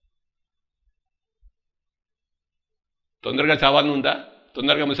 తొందరగా చావాలని ఉందా?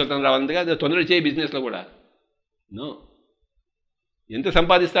 తొందరగా ముసలితనం రావాలంటే అది తొందరగా చేయి. బిజినెస్లో కూడా నో. ఎంత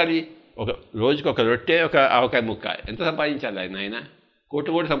సంపాదిస్తాడు? ఒక రోజుకి ఒక రొట్టె, ఒక ఆవకాయ ముక్క, ఎంత సంపాదించాలి ఆయన?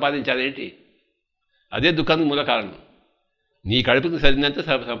 కోటి కోటి సంపాదించాలి ఏంటి? అదే దుఃఖానికి మూల కారణం. నీ కడుపుకి సరినంత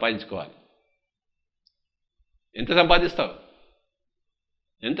సంపాదించుకోవాలి. ఎంత సంపాదిస్తావు?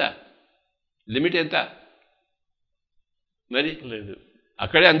 ఎంత లిమిట్? ఎంత మరి లేదు.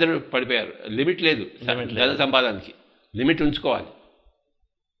 అక్కడే అందరూ పడిపోయారు. లిమిట్ లేదు ధన సంపాదనకి, లిమిట్ ఉంచుకోవాలి.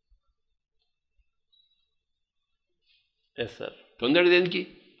 Yes sir. తొందర దేనికి?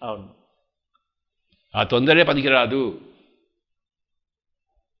 అవును, ఆ తొందరే పనికిరాదు,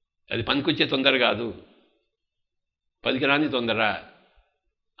 అది పనికొచ్చే తొందర కాదు, పనికిరాని తొందర,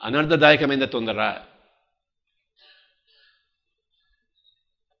 అనర్థదాయకమైన తొందర.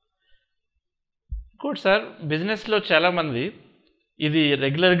 కూడా సార్ బిజినెస్లో చాలామంది ఇది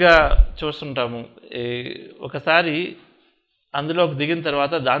రెగ్యులర్గా చూస్తుంటాము. ఒకసారి అందులోకి దిగిన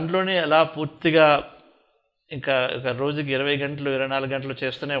తర్వాత దాంట్లోనే అలా పూర్తిగా ఇంకా రోజుకి 20 గంటలు 24 గంటలు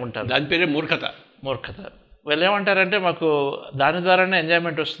చేస్తూనే ఉంటారు. దాని పేరే మూర్ఖత. వీళ్ళు ఏమంటారంటే మాకు దాని ద్వారానే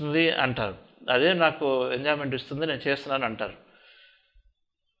ఎంజాయ్మెంట్ వస్తుంది అంటారు. అదే నాకు ఎంజాయ్మెంట్ ఇస్తుంది, నేను చేస్తున్నాను అంటారు.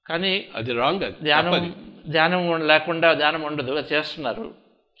 కానీ అది రాంగ్. ధ్యానం లేకుండా ధ్యానం ఉండదు, అది చేస్తున్నారు.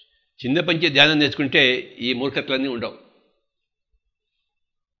 చిన్నపంచే ధ్యానం నేర్చుకుంటే ఈ మూర్ఖత్వాలన్నీ ఉండవు.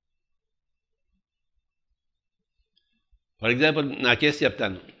 ఫర్ ఎగ్జాంపుల్ నా కేసు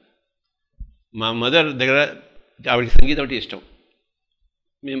చెప్తాను. మా మదర్ దగ్గర ఆవిడకి సంగీతం అంటే ఇష్టం.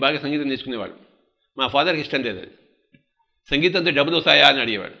 మేము బాగా సంగీతం నేర్చుకునేవాడు. మా ఫాదర్కి ఇష్టం లేదు. అది సంగీతంతో డబ్బులు వస్తాయా అని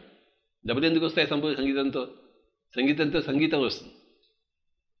అడిగేవాడు. డబ్బులు ఎందుకు వస్తాయి సంగీతంతో? సంగీతం వస్తుంది.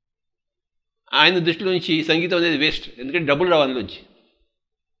 ఆయన దృష్టిలో నుంచి సంగీతం అనేది వేస్ట్, ఎందుకంటే డబ్బులు రావు అందులోంచి.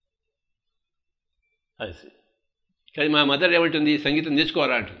 కానీ మా మదర్ ఏమంటుంది, సంగీతం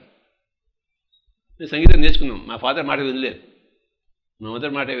నేర్చుకోవాలా అంటుంది. మేము సంగీతం నేర్చుకున్నాం. మా ఫాదర్ మాట వినలేదు, మా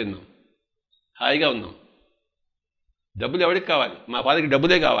మదర్ మాటే విన్నాం, హాయిగా ఉన్నాం. డబ్బులు ఎవరికి కావాలి? మా ఫాదర్కి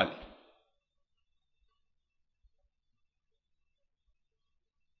డబ్బులే కావాలి.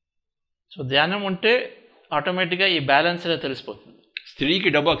 సో ధ్యానం ఉంటే ఆటోమేటిక్గా ఈ బ్యాలెన్స్ అనేది తెలిసిపోతుంది. స్త్రీకి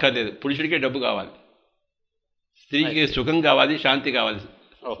డబ్బు అక్కర్లేదు, పురుషుడికే డబ్బు కావాలి. స్త్రీకి సుఖం కావాలి, శాంతి కావాలి.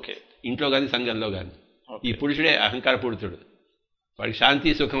 ఓకే, ఇంట్లో కానీ సంఘంలో కానీ. ఈ పురుషుడే అహంకారపూరితుడు. వాడికి శాంతి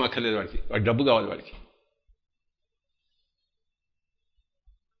సుఖం అక్కర్లేదు, వాడికి డబ్బు కావాలి. వాడికి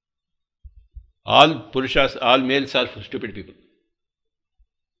all males are stupid people,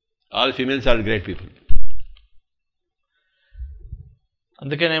 all females are great people.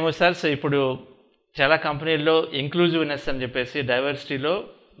 అందుకేనేమో సార్ ఇప్పుడు చాలా కంపెనీల్లో ఇంక్లూజివ్నెస్ అని చెప్పేసి డైవర్సిటీలో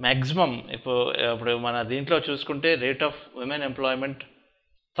మ్యాక్సిమం ఇప్పుడు మన దీంట్లో చూసుకుంటే రేట్ ఆఫ్ విమెన్ ఎంప్లాయ్మెంట్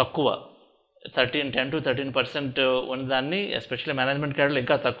తక్కువ, 10 to 13% ఉన్నదాన్ని ఎస్పెషల్లీ మేనేజ్మెంట్ క్యాడర్లో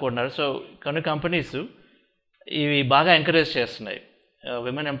ఇంకా తక్కువ ఉన్నారు. సో కొన్ని కంపెనీస్ ఇవి బాగా ఎంకరేజ్ చేస్తున్నాయి,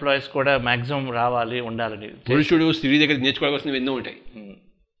 విమెన్ ఎంప్లాయీస్ కూడా మ్యాక్సిమం రావాలి, ఉండాలని. పురుషుడు స్త్రీ దగ్గర నేర్చుకోవాల్సినవి ఎన్నో ఉంటాయి.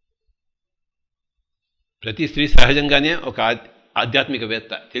 ప్రతి స్త్రీ సహజంగానే ఒక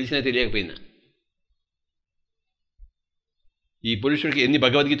ఆధ్యాత్మికవేత్త, తెలిసినా తెలియకపోయినా. ఈ పురుషుడికి ఎన్ని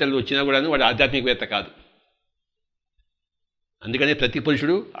భగవద్గీతలు వచ్చినా కూడాను వాడు ఆధ్యాత్మికవేత్త కాదు. అందుకనే ప్రతి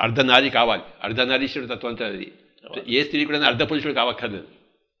పురుషుడు అర్ధనారి కావాలి. అర్ధనారీశ్వరుడు తత్వంతో అది. ఏ స్త్రీ కూడా అర్ధ పురుషుడు కావక్కర్లేదు,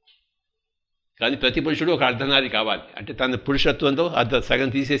 కానీ ప్రతి పురుషుడు ఒక అర్ధనారి కావాలి. అంటే తన పురుషత్వంతో సగం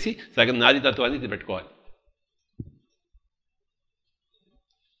తీసేసి సగం నారీతత్వాన్ని పెట్టుకోవాలి.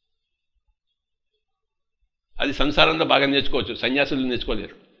 అది సంసారంలో బాగా నేర్చుకోవచ్చు, సన్యాసులు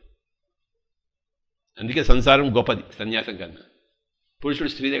నేర్చుకోలేరు. అందుకే సంసారం గొప్పది సన్యాసం కన్నా. పురుషుడు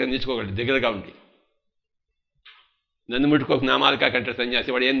స్త్రీ దగ్గర నేర్చుకోగలడు, దగ్గరగా ఉండి. నన్ను ముట్టుకోక నామాలకా కంటే సన్యాసి,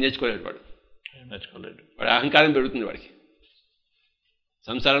 వాడు ఏం నేర్చుకోలేడు. వాడు అహంకారం పెరుగుతుంది వాడికి.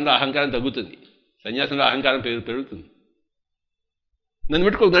 సంసారంలో అహంకారం తగ్గుతుంది, సన్యాసంలో అహంకారం పెరుగుతుంది. నన్ను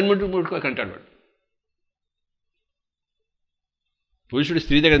ముట్టుకోక అంటాడు వాడు. పురుషుడు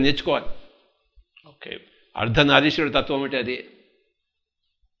స్త్రీ దగ్గర నేర్చుకోవాలి. ఓకే, అర్ధనారీశ్వరుడు తత్వం అంటే అది.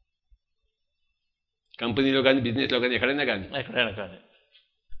 కంపెనీలో కానీ, బిజినెస్లో కానీ, ఎక్కడైనా కానీ.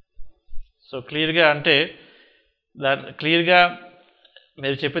 సో క్లియర్గా అంటే క్లియర్గా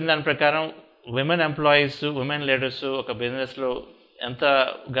మీరు చెప్పిన దాని ప్రకారం విమెన్ ఎంప్లాయీస్, విమెన్ లీడర్స్ ఒక బిజినెస్లో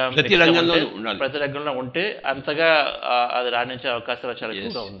ఎంతగా ప్రతి రంగంలో ఉంటే అంతగా అది రాణించే అవకాశాలు చాలా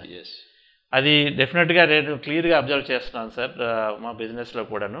ఎక్కువగా ఉన్నాయి. అది డెఫినెట్గా నేను క్లియర్గా అబ్జర్వ్ చేస్తున్నాను సార్ మా బిజినెస్లో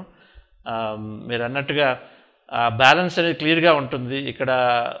కూడాను. మీరు అన్నట్టుగా బ్యాలెన్స్ అనేది క్లియర్గా ఉంటుంది. ఇక్కడ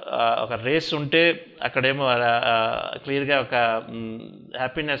ఒక రేస్ ఉంటే అక్కడేమో క్లియర్గా ఒక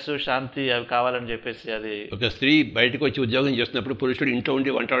హ్యాపీనెస్, శాంతి అవి కావాలని చెప్పేసి. అది ఒక స్త్రీ బయటకు వచ్చి ఉద్యోగం చేస్తున్నప్పుడు పురుషుడు ఇంట్లో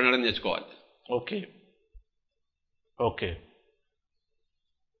ఉండి వంట వండడం నేర్చుకోవాలి. ఓకే ఓకే,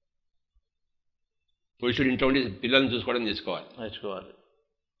 పురుషుడు ఇంట్లో ఉండి పిల్లల్ని చూసుకోవడం నేర్చుకోవాలి.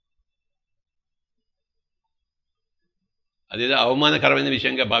 అదేదో అవమానకరమైన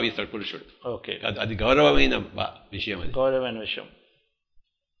విషయంగా భావిస్తాడు పురుషుడు. ఓకే, అది గౌరవమైన విషయం. అది గౌరవమైన విషయం,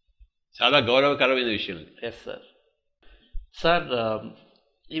 చాలా గౌరవకరమైన విషయం అది. Yes sir. సార్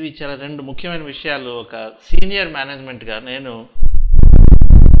ఇవి చాలా రెండు ముఖ్యమైన విషయాలు. ఒక సీనియర్ మేనేజ్మెంట్గా నేను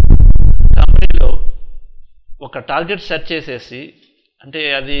కంపెనీలో ఒక టార్గెట్ సెట్ చేసేసి, అంటే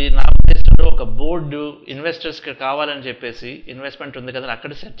అది నా ఉద్దేశంలో ఒక బోర్డు ఇన్వెస్టర్స్కి కావాలని చెప్పేసి ఇన్వెస్ట్మెంట్ ఉంది కదా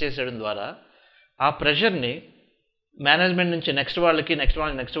అక్కడ సెట్ చేసేయడం ద్వారా ఆ ప్రెషర్ని మేనేజ్మెంట్ నుంచి నెక్స్ట్ వాళ్ళకి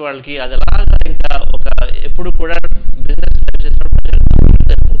అది అలాగా ఇంకా ఒక ఎప్పుడు కూడా బిజినెస్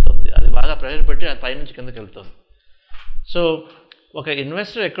వెళ్తుంది. అది బాగా ప్రెషర్ పెట్టి అది పైనుంచి కిందకి వెళ్తుంది. సో ఒక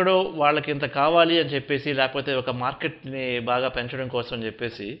ఇన్వెస్టర్ ఎక్కడో వాళ్ళకి ఇంత కావాలి అని చెప్పేసి, లేకపోతే ఒక మార్కెట్ని బాగా పెంచడం కోసం అని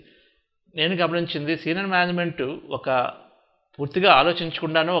చెప్పేసి నేను గమనించింది, సీనియర్ మేనేజ్మెంట్ ఒక పూర్తిగా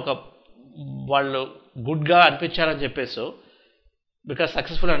ఆలోచించకుండానో ఒక వాళ్ళు గుడ్గా అనిపించాలని చెప్పేసో, బికాస్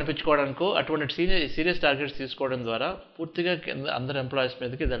సక్సెస్ఫుల్ అనిపించుకోవడానికో అటువంటి సీరియస్ టార్గెట్స్ తీసుకోవడం ద్వారా పూర్తిగా అందరు ఎంప్లాయీస్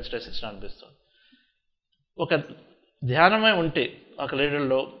మీదకి దాని స్ట్రెస్ ఇష్టం అనిపిస్తుంది. ఒక ధ్యానమే ఉంటే ఒక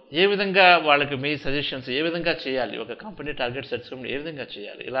లీడర్లో ఏ విధంగా వాళ్ళకి మీ సజెషన్స్ ఏ విధంగా చేయాలి, ఒక కంపెనీ టార్గెట్ సెట్స్కొని ఏ విధంగా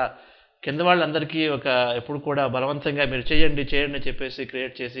చేయాలి, ఇలా కింద వాళ్ళందరికీ ఒక ఎప్పుడు కూడా బలవంతంగా మీరు చేయండి చేయండి చెప్పేసి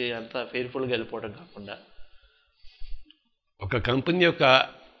క్రియేట్ చేసి అంతా ఫెయిర్ఫుల్గా వెళ్ళిపోవడం కాకుండా ఒక కంపెనీ యొక్క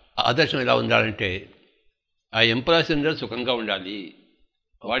ఆదర్శం ఎలా ఉండాలంటే ఆ ఎంప్లాయీస్ అందరూ సుఖంగా ఉండాలి,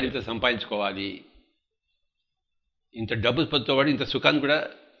 వాడు ఇంత సంపాదించుకోవాలి, ఇంత డబ్బు పొందుతో వాడు ఇంత సుఖాన్ని కూడా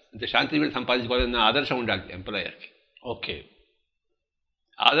ఇంత శాంతిని కూడా సంపాదించుకోవాలన్న ఆదర్శం ఉండాలి ఎంప్లాయర్కి. ఓకే,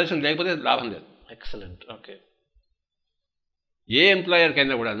 ఆదర్శం లేకపోతే లాభం లేదు. ఎక్సలెంట్. ఓకే, ఏ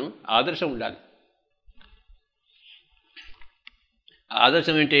ఎంప్లాయర్కైనా కూడాను ఆదర్శం ఉండాలి.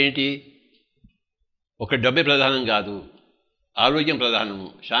 ఆదర్శం అంటే ఏంటి? ఒక డబ్బే ప్రధానం కాదు, ఆరోగ్యం ప్రధానము,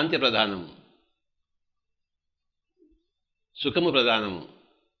 శాంతి ప్రధానము, సుఖము ప్రధానము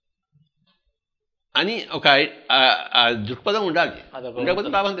అని ఒక దృక్పథం ఉండాలి. ఉండకపోతే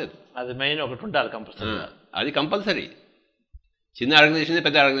లాభం లేదు. అది మెయిన్ ఒకటి ఉండాలి కంపల్సరీ. అది కంపల్సరీ. చిన్న ఆర్గనైజేషన్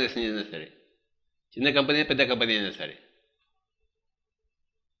పెద్ద ఆర్గనైజేషన్ అయినా సరే, చిన్న కంపెనీ పెద్ద కంపెనీ అయినా సరే,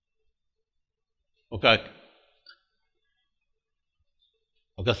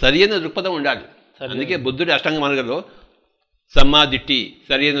 ఒక సరియైన దృక్పథం ఉండాలి. అందుకే బుద్ధుడి అష్టాంగ మార్గంలో సమ్మాదిట్టి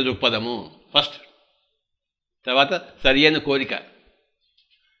సరియైన దృక్పథము ఫస్ట్, తర్వాత సరియైన కోరిక.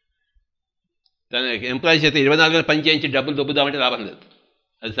 తన ఎంప్లాయీస్ చేత 24 గంటలు పని చేయించి డబ్బులు దొబ్బుదామంటే లాభం లేదు.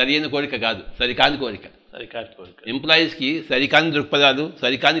 అది సరియైన కోరిక కాదు, సరికాని కోరిక. ఎంప్లాయీస్కి సరికాని దృక్పథాలు,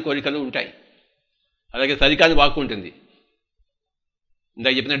 సరికాని కోరికలు ఉంటాయి. అలాగే సరికాని వాక్కు ఉంటుంది.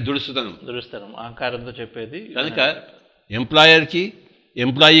 ఇందాక చెప్పినట్టు దురుస్తనం అహంకారంతో చెప్పేది. కనుక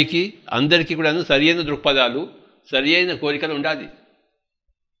ఎంప్లాయీకి అందరికీ కూడా సరియైన దృక్పథాలు, సరియైన కోరికలు ఉండాలి.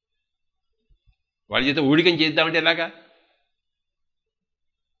 వాళ్ళ చేత ఊడికం చేద్దామంటే ఎలాగా?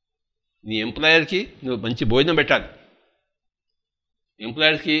 నీ ఎంప్లాయర్కి నువ్వు మంచి భోజనం పెట్టాలి.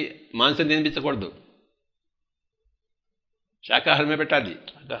 ఎంప్లాయర్స్కి మాంసం తినిపించకూడదు, శాకాహారమే పెట్టాలి.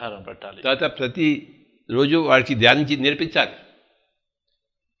 తర్వాత ప్రతిరోజు వాడికి ధ్యానం నేర్పించాలి.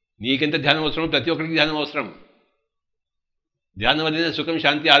 నీకెంత ధ్యానం అవసరం, ప్రతి ఒక్కరికి ధ్యానం అవసరం. ధ్యానం వల్లనే సుఖం,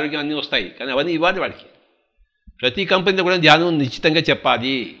 శాంతి, ఆరోగ్యం అన్నీ వస్తాయి. కానీ అవన్నీ ఇవ్వాలి వాడికి. ప్రతి కంపెనీలో కూడా ధ్యానం నిశ్చితంగా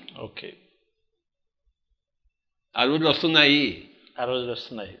చెప్పాలి. ఓకే, ఆ రోజులు వస్తున్నాయి.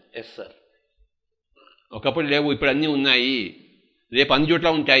 Yes sir. ఒకప్పుడు లేవు, ఇప్పుడు అన్నీ ఉన్నాయి. రేపు అన్ని చోట్ల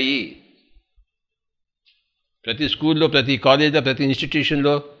ఉంటాయి. ప్రతి స్కూల్లో, ప్రతి కాలేజీలో, ప్రతి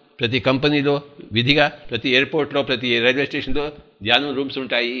ఇన్స్టిట్యూషన్లో, ప్రతి కంపెనీలో విధిగా, ప్రతి ఎయిర్పోర్ట్లో, ప్రతి రైల్వే స్టేషన్లో ధ్యానం రూమ్స్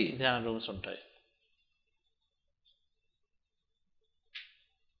ఉంటాయి.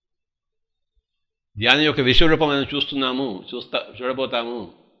 ధ్యానం యొక్క విశ్వరూపం మనం చూడబోతాము.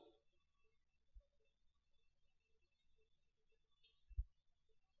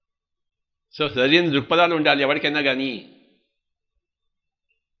 సో సరైన దృక్పథాలు ఉండాలి ఎవరికైనా కానీ.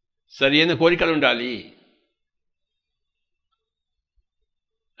 సరైన కోరికలు ఉండాలి.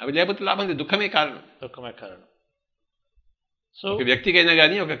 అవి లేకపోతే లాభం లేదు, దుఃఖమే కారణం. సో ఒక వ్యక్తికైనా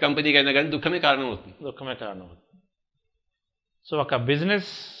కానీ, ఒక కంపెనీకైనా కానీ దుఃఖమే కారణం అవుతుంది. సో ఒక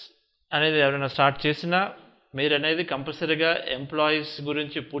బిజినెస్ అనేది ఎవరైనా స్టార్ట్ చేసినా మీరు అనేది కంపల్సరీగా ఎంప్లాయీస్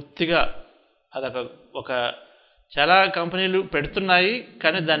గురించి పూర్తిగా ఒక చాలా కంపెనీలు పెడుతున్నాయి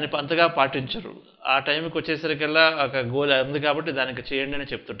కానీ దాన్ని అంతగా పాటించరు. ఆ టైంకి వచ్చేసరికల్లా ఒక గోల్ ఉంది కాబట్టి దానికి చేయండి అని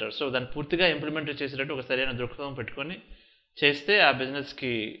చెప్తుంటారు. సో దాన్ని పూర్తిగా ఇంప్లిమెంట్ చేసేటట్టు ఒక సరైన దృక్పథం పెట్టుకొని చేస్తే ఆ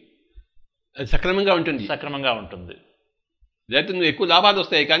బిజినెస్కి సక్రమంగా ఉంటుంది. లేకపోతే నువ్వు ఎక్కువ లాభాలు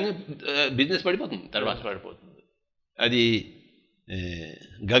వస్తాయి కానీ బిజినెస్ పడిపోతుంది. తర్వాత అది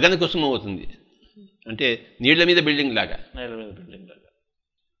గగన కుసుమం అవుతుంది. అంటే నీళ్ల మీద బిల్డింగ్ లాగా.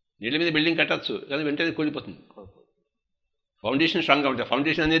 నీళ్ల మీద బిల్డింగ్ కట్టచ్చు కానీ వెంటనే కూలిపోతుంది. ఫౌండేషన్ స్ట్రాంగ్గా ఉంటుంది.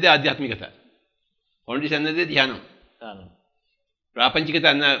 ఫౌండేషన్ అనేది ఆధ్యాత్మికత, ఫౌండేషన్ అనేది ధ్యానం. ప్రాపంచికత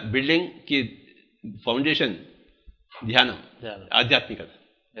అన్న బిల్డింగ్కి ఫౌండేషన్ ధ్యానం, ఆధ్యాత్మికత.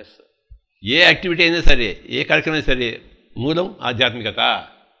 ఏ యాక్టివిటీ అయినా సరే, ఏ కార్యక్రమం అయినా సరే మూలం ఆధ్యాత్మికత.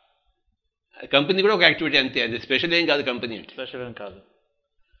 కంపెనీ కూడా ఒక యాక్టివిటీ అంతే, అది స్పెషల్ ఏం కాదు. కంపెనీ అంటే స్పెషల్ ఏం కాదు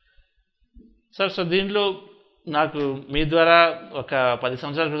సార్. సో దీంట్లో నాకు మీ ద్వారా ఒక 10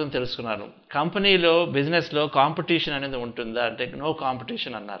 సంవత్సరాల క్రితం తెలుసుకున్నాను, కంపెనీలో బిజినెస్లో కాంపిటీషన్ అనేది ఉంటుందా అంటే నో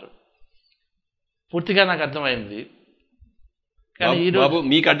కాంపిటీషన్ అన్నారు. పూర్తిగా నాకు అర్థమైంది. కానీ బాబు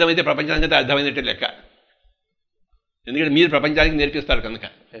మీకు అర్థమైతే ప్రపంచానికి అర్థమైనట్టే లెక్క. ఎందుకంటే మీరు ప్రపంచానికి నేర్పిస్తారు కనుక.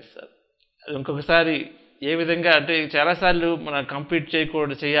 Yes sir. ఇంకొకసారి ఏ విధంగా అంటే చాలాసార్లు మనం కంపీట్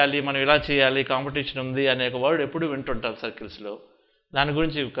చేయాలి, మనం ఇలా చేయాలి, కాంపిటీషన్ ఉంది అనే ఒక వర్డ్ ఎప్పుడు వింటుంటాం సర్కిల్స్లో. దాని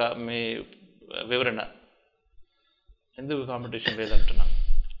గురించి ఒక మీ వివరణ, ఎందుకు కాంపిటీషన్ లేదంటున్నా?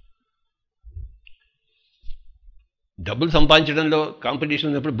 డబ్బులు సంపాదించడంలో కాంపిటీషన్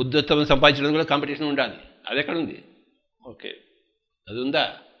ఉన్నప్పుడు బుద్ధిత్వం సంపాదించడం కూడా కాంపిటీషన్ ఉండాలి. అది ఎక్కడ ఉంది? ఓకే, అది ఉందా?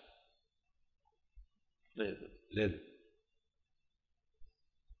 లేదు.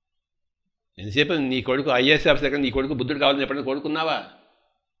 ఎంతసేపు నీ కొడుకు ఐఏఎస్ ఆఫీసర్ దగ్గర నీ కొడుకు బుద్ధుడు కావాలని ఎప్పుడైనా కోరుకున్నావా?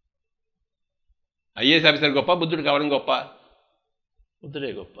 ఐఏఎస్ ఆఫీసర్ గొప్ప, బుద్ధుడు కావాలని గొప్ప? బుద్ధుడే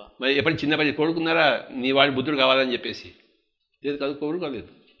గొప్ప. మరి ఎప్పుడు చిన్నప్పటి కోరుకున్నారా నీ వాడు బుద్ధుడు కావాలని చెప్పేసి? లేదు, కాదు, కోరుకోలేదు.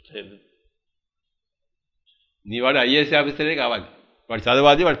 నీ వాడు ఐఏఎస్ ఆఫీసరే కావాలి, వాడు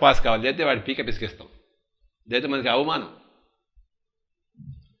చదవాలి, వాడు పాస్ కావాలి, లేకపోతే వాడు పీక పిసికిస్తాం, లేకపోతే మనకి అవమానం.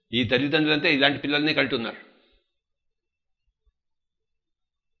 ఈ తల్లిదండ్రులంతా ఇలాంటి పిల్లల్ని కంటున్నారు.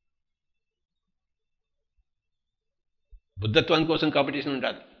 బుద్ధత్వం కోసం కాంపిటీషన్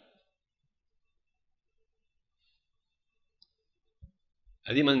ఉండాలి.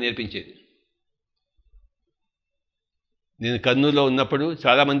 అది మనం నేర్పించేది. నేను కర్నూలులో ఉన్నప్పుడు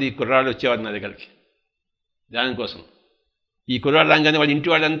చాలామంది కుర్రాళ్ళు వచ్చేవారు నా దగ్గరికి దానికోసం. ఈ కుర్రాళ్ళు రాగానే వాళ్ళ ఇంటి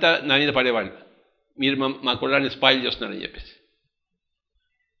వాళ్ళంతా నా మీద పడేవాళ్ళు, మీరు మా కుర్రాడిని స్పాయిల్ చేస్తున్నారని చెప్పేసి.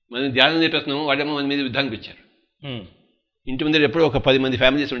 మనం ధ్యానం నేర్పిస్తున్నాము, వాళ్ళేమో మన మీద యుద్ధానికి వచ్చారు. ఇంటి ముందర ఎప్పుడో ఒక 10 మంది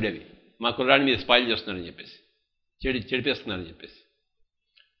ఫ్యామిలీస్ ఉండేవి, మా కుర్రాడిని మీరు స్పాయిల్ చేస్తున్నారని చెప్పేసి, చెడిపేస్తున్నారని చెప్పేసి.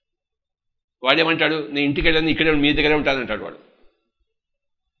 వాడేమంటాడు, నేను ఇంటికి వెళ్ళాను, ఇక్కడే మీ దగ్గరే ఉంటానంటాడు వాడు.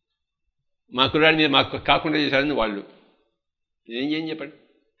 మా కుర్రాడిని మీరు మాకు కాకుండా చేశారని వాళ్ళు. ఏం చెప్పండి?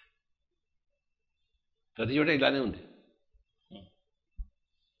 ప్రతి చోట ఇలానే ఉంది.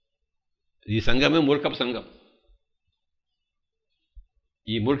 ఈ సంఘమే మూర్ఖపు సంఘం.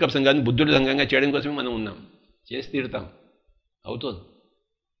 ఈ మూర్ఖపు సంఘాన్ని బుద్ధుడి సంఘంగా చేయడం కోసమే మనం ఉన్నాం. చేసి తీరుతాం, అవుతుంది.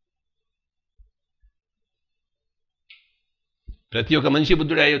 ప్రతి ఒక్క మనిషి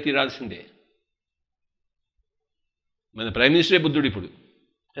బుద్ధుడు అయ్యో తీరాల్సిందే. మన ప్రైమ్ మినిస్టరే బుద్ధుడు ఇప్పుడు.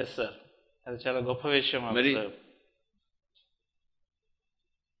 ఎస్ సార్, అది చాలా గొప్ప విషయం. మరి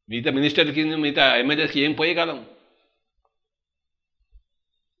మిగతా మినిస్టర్కి మిగతా ఎమ్మెల్యేస్కి ఏం పోయే కాలం?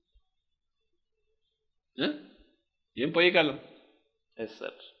 ఏం పోయే కాలం? ఎస్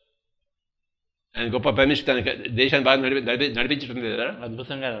సార్, ఆయన గొప్ప ప్రైమ్ మినిస్టర్, తన దేశాన్ని బాగా నడిపించడం లేదా?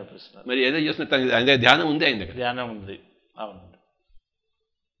 అద్భుతంగా నడిపిస్తున్నారు. మరి ఏదో చేస్తున్నారు, ఆయన ధ్యానం ఉంది, ఆయన దగ్గర ధ్యానం ఉంది. అవునండి,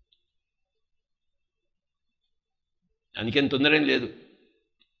 అందుకేం తొందర ఏం లేదు.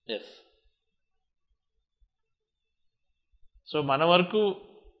 ఎస్. సో మన వరకు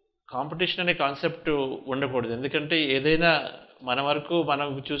కాంపిటీషన్ అనే కాన్సెప్ట్ ఉండకూడదు, ఎందుకంటే ఏదైనా మన వరకు మనం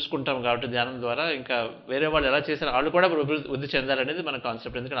చూసుకుంటాం కాబట్టి ధ్యానం ద్వారా. ఇంకా వేరే వాళ్ళు ఎలా చేశారో వాళ్ళు కూడా వృద్ధి చెందాలనేది మన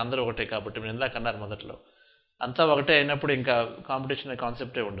కాన్సెప్ట్, ఎందుకంటే అందరూ ఒకటే కాబట్టి. మీరు ఇందాక అన్నారు మొదట్లో, అంతా ఒకటే అయినప్పుడు ఇంకా కాంపిటీషన్ అనే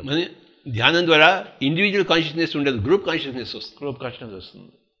కాన్సెప్టే ఉండదు. ధ్యానం ద్వారా ఇండివిజువల్ కాన్షియస్నెస్ ఉండదు, గ్రూప్ కాన్షియస్నెస్ వస్తుంది. గ్రూప్ కాన్షియస్నెస్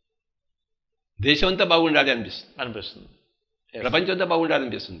వస్తుంది. దేశం అంతా బాగుండాలి అనిపిస్తుంది. ప్రపంచం అంతా బాగుండాలి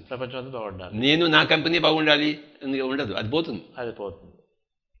అనిపిస్తుంది. ప్రపంచం అంతా బాగుండాలి, నేను నా కంపెనీ బాగుండాలి అని ఉండదు, అది పోతుంది.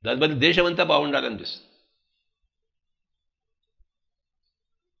 దాని బదులు దేశం అంతా బాగుండాలి అనిపిస్తుంది.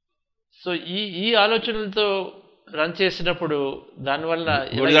 సో ఈ ఆలోచనలతో రన్ చేసినప్పుడు దానివల్ల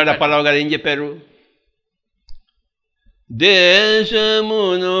గుడిగాడ అప్పారావు గారు ఏం చెప్పారు?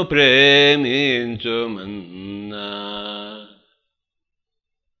 దేశమును ప్రేమించుమన్నా,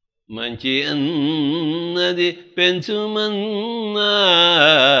 మంచి అన్నది పెంచుమన్నా.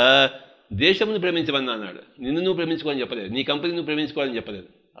 దేశమును ప్రేమించమన్నా అన్నాడు. నిన్ను నువ్వు ప్రేమించుకోవాలని చెప్పలేదు, నీ కంపెనీ నువ్వు ప్రేమించుకోవాలని చెప్పలేదు,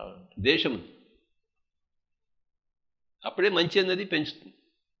 దేశమును. అప్పుడే మంచి అన్నది పెంచుతుంది.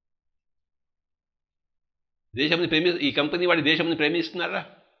 దేశంని ఈ కంపెనీ వాడి దేశంని ప్రేమిస్తున్నారా?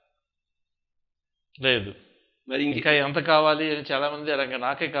 లేదు. మరి ఇంకా ఎంత కావాలి అని చాలా మంది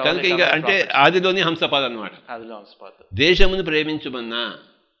నాకే కావాలి. ఇంకా అంటే ఆదిలోని హంసపాద అన్నమాట. ఆదిలో హంసపాద. దేశమును ప్రేమించుమన్నా,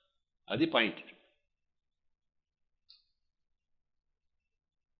 అది పాయింట్.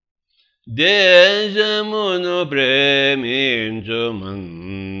 దేశమును ప్రేమించుమన్నా,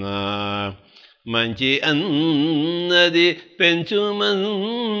 మంచి అన్నది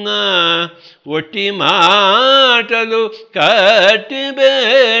పెంచుమన్నా. ఒట్టి మాటలు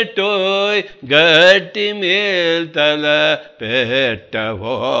కట్టిబెట్టోయ్, గట్టి మేల్తల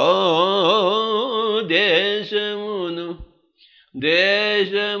పెట్టవో. దేశమును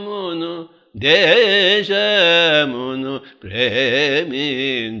దేశమును దేశమును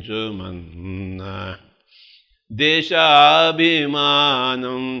ప్రేమించుమన్నా.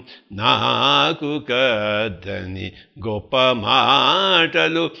 దేశాభిమానం నాకు కద్దని గొప్ప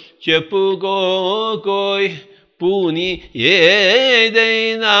మాటలు చెప్పుకోకోయ్. పూని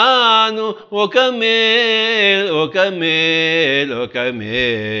ఏదైనాను ఒక మేల్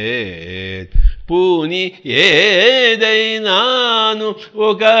పూని ఏదైనాను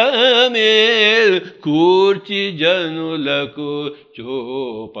ఒక మేల్ కూర్చి జనులకు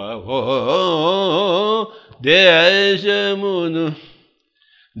చూపవో. దేశమును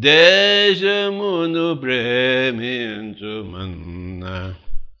ప్రేమించుమన్నా,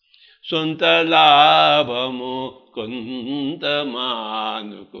 సొంత లాభము కొంత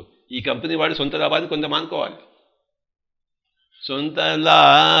మానుకు. ఈ కంపెనీ వాడు సొంత లాభాన్ని కొంత మానుకోవాలి. సొంత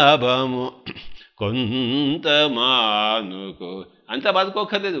లాభము కొంత మానుకో. అంతా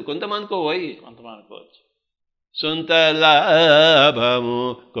బతుకోక్కర్లేదు, కొంత మానుకోబోయి. కొంత మానుకోవచ్చు. సొంత లాభము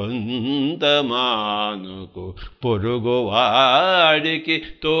కొంత మానుకు పొరుగువాడికి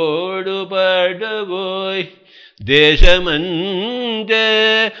తోడుపడబోయ్. దేశమంటే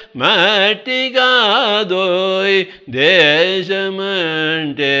మట్టిగాదోయ్,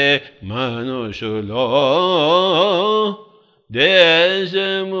 దేశమంటే మనుషులో.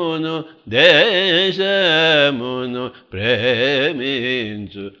 దేశమును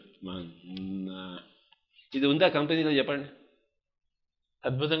ప్రేమించు మన్నా. ఇది ఉందా కంపెనీలో? చెప్పండి.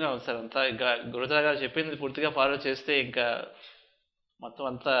 అద్భుతంగా ఉంది సార్. అంతా ఇంకా గురుజాగా గారు చెప్పింది పూర్తిగా ఫాలో చేస్తే ఇంకా మొత్తం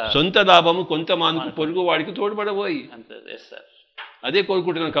అంతా సొంత లాభము కొంత మానుకు పొరుగు వాడికి తోడ్పడబోయి. అంతే. Yes sir. అదే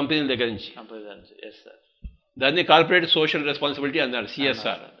కోరుకుంటున్నాను కంపెనీల దగ్గర నుంచి. Yes sir. దాన్ని కార్పొరేట్ సోషల్ రెస్పాన్సిబిలిటీ అన్నారు,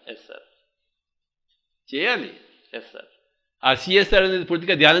 సిఎస్ఆర్. Yes sir. చేయాలి. Yes sir. ఆ సిఎస్ఆర్ అనేది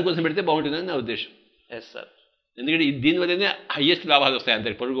పూర్తిగా ధ్యానం కోసం పెడితే బాగుంటుందని నా ఉద్దేశం. Yes sir. ఎందుకంటే దీనివల్లనే హయ్యెస్ట్ లాభాలు వస్తాయి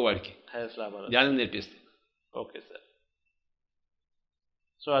అందరికి, పొరుగు వాడికి హైయెస్ట్ లాభాలు ధ్యానం నేర్పిస్తే. Okay sir.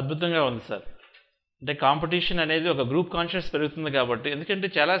 సో అద్భుతంగా ఉంది సార్. అంటే కాంపిటీషన్ అనేది ఒక గ్రూప్ కాన్షియస్ పెరుగుతుంది కాబట్టి, ఎందుకంటే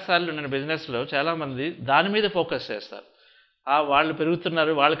చాలాసార్లు నేను బిజినెస్లో చాలామంది దాని మీద ఫోకస్ చేస్తారు. వాళ్ళు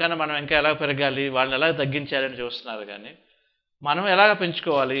పెరుగుతున్నారు, వాళ్ళకన్నా మనం ఇంకా ఎలా పెరగాలి, వాళ్ళని ఎలా తగ్గించాలని చూస్తున్నారు. కానీ మనం ఎలాగ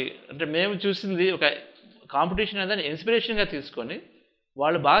పెంచుకోవాలి అంటే, మేము చూసింది ఒక కాంపిటీషన్ అనేది ఇన్స్పిరేషన్గా తీసుకొని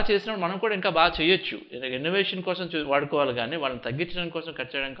వాళ్ళు బాగా చేసినప్పుడు మనం కూడా ఇంకా బాగా చేయొచ్చు. ఇన్నోవేషన్ కోసం వాడుకోవాలి, కానీ వాళ్ళని తగ్గించడం కోసం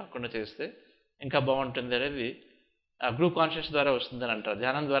ఖర్చు చేయడం కాకుండా చేస్తే ఇంకా బాగుంటుంది అనేది ఆ గ్రూప్ కాన్షియస్ ద్వారా వస్తుందని అంటారు.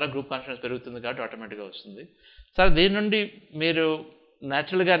 ధ్యానం ద్వారా గ్రూప్ కాన్షియస్ పెరుగుతుంది కాబట్టి ఆటోమేటిక్గా వస్తుంది. సార్, దీని నుండి మీరు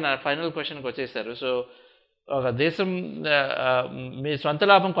న్యాచురల్గా నా ఫైనల్ క్వశ్చన్కి వచ్చేసారు. సో ఒక దేశం మీ సొంత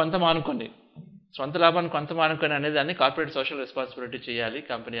లాభం కొంత మానుకొని, సొంత లాభాన్ని కొంత మానుకొని అనేది దాన్ని కార్పొరేట్ సోషల్ రెస్పాన్సిబిలిటీ చేయాలి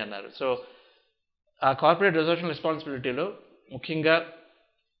కంపెనీ అన్నారు. సో ఆ కార్పొరేట్ సోషల్ రెస్పాన్సిబిలిటీలో ముఖ్యంగా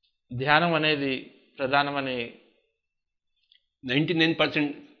ధ్యానం అనేది ప్రధానమని 99%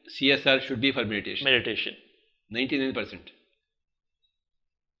 CSR should be for meditation. 99%.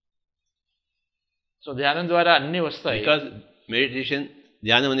 So ధ్యానం ద్వారా అన్నీ వస్తాయి. బికాజ్ మెడిటేషన్,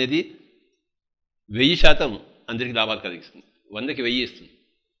 ధ్యానం అనేది 1000% అందరికీ లాభాలు కలిగిస్తుంది. 100కి 1000 ఇస్తుంది.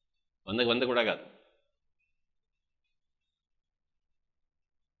 100కి 100 కూడా కాదు.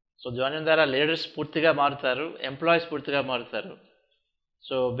 సో ధ్యానం ద్వారా లీడర్స్ పూర్తిగా మారుతారు, ఎంప్లాయీస్ పూర్తిగా మారుతారు.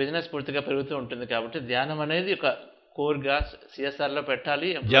 సో బిజినెస్ పూర్తిగా పెరుగుతూ ఉంటుంది. కాబట్టి ధ్యానం అనేది ఒక కోర్గా సిఎస్ఆర్లో పెట్టాలి.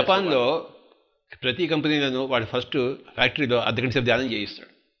 జపాన్లో ప్రతి కంపెనీలను వాడు ఫస్ట్ ఫ్యాక్టరీలో అర్ధగంట సేపు ధ్యానం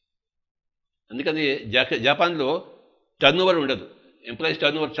చేయిస్తాడు. అందుకని జపాన్లో టర్నోవర్ ఉండదు, ఎంప్లాయీస్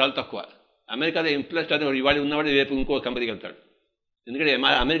టర్నోవర్ చాలా తక్కువ. అమెరికాలో ఎంప్లాయీస్ టర్నోవర్ ఇవాళ ఉన్నవాడు రేపు ఇంకో కంపెనీకి వెళ్తాడు. ఎందుకంటే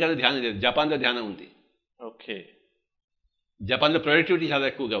అమెరికాలో ధ్యానం లేదు, జపాన్లో ధ్యానం ఉంది. ఓకే. జపాన్లో ప్రొడక్టివిటీ చాలా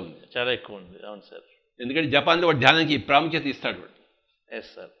ఎక్కువగా ఉంది. చాలా ఎక్కువ ఉంది. అవును సార్. ఎందుకంటే జపాన్లో వాడు ధ్యానానికి ప్రాముఖ్యత ఇస్తాడు వాడు. Yes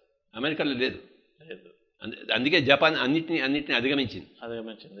sir. అమెరికాలో లేదు. లేదు. అందుకే జపాన్ అన్నిటిని అధిగమించింది.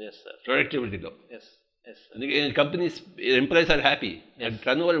 Yes sir. ప్రొడక్టివిటీలో. Yes yes. అందుకే companies employees are happy.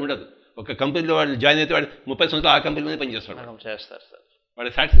 Turnover ఉండదు. ఒక కంపెనీలో వాడు జాయిన్ అయితే వాడు 30 సంవత్సరాలు ఆ కంపెనీలోనే పనిచేస్తాడు. చేస్తారు సార్. వాడి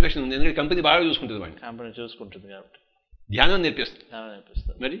సాటిస్ఫాక్షన్ ఉంది, ఎందుకంటే కంపెనీ బాగా చూసుకుంటుంది వాడిని. కంపెనీ చూసుకుంటుంది కాబట్టి ధ్యానం నేర్పిస్తుంది.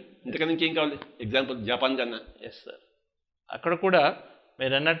 మరి ఇంతకన్నా ఇంకేం కావాలి? ఎగ్జాంపుల్ జపాన్ కన్నా. Yes sir. అక్కడ కూడా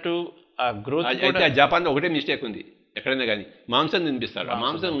మీరు అన్నట్టు ఆ గ్రోత్ అయితే ఆ జపాన్లో ఒకటే మిస్టేక్ ఉంది, ఎక్కడైనా కానీ మాంసం తినిపిస్తారు. ఆ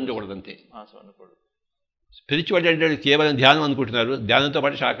మాంసం ఉండకూడదు అంతే. స్పిరిచువాలిటీ అంటే కేవలం ధ్యానం అనుకుంటున్నారు. ధ్యానంతో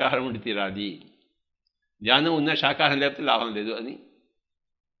పాటు శాకాహారం ఉండి తీరాలి. ధ్యానం ఉన్న శాకాహారం లేకపోతే లాభం లేదు అని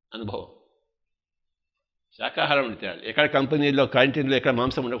అనుభవం. శాకాహారం ఉండి తీరాలి. ఎక్కడ కంపెనీలో క్యాంటీన్లో ఎక్కడ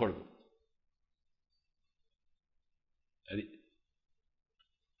మాంసం ఉండకూడదు. అది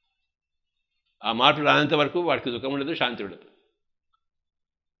ఆ మార్పు రానంత వరకు వాడికి సుఖం ఉండదు, శాంతి ఉండదు.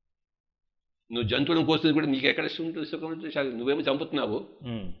 నువ్వు జంతువులను కోస్తుంది కూడా నీకు ఎక్కడ ఉంటుంది సుఖం ఉంటుంది? నువ్వేమో చంపుతున్నావు,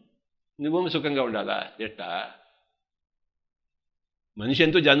 నువ్వేమో సుఖంగా ఉండాలా? ఎట్టా? మనిషి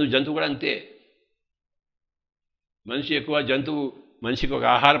ఎంతో జంతువు కూడా అంతే. మనిషి ఎక్కువ, జంతువు మనిషికి ఒక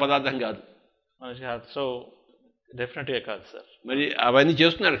ఆహార పదార్థం కాదు. మనిషి కాదు. సో డెఫినెట్గా కాదు సార్. మరి అవన్నీ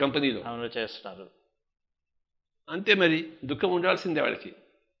చేస్తున్నారు కంపెనీలో. అవును, చేస్తున్నారు. అంతే. మరి దుఃఖం ఉండాల్సిందే వాడికి.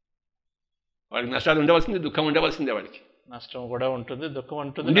 వాడికి నష్టాలు ఉండవలసిందే, దుఃఖం ఉండవలసిందే. వాడికి నష్టం కూడా ఉంటుంది, దుఃఖం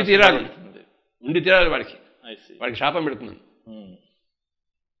ఉంటుంది. ఉండి తీరాలి వాడికి. వాడికి శాపం పెడుతున్నాను.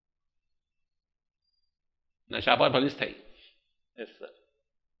 నా శాపాలు ఫలిస్తాయి. Yes sir.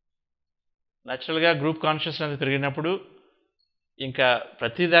 న్యాచురల్గా గ్రూప్ కాన్షియస్నెస్ పెరిగినప్పుడు ఇంకా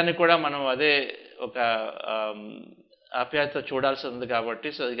ప్రతిదాన్ని కూడా మనం అదే ఒక ఆప్యాయత చూడాల్సి ఉంది కాబట్టి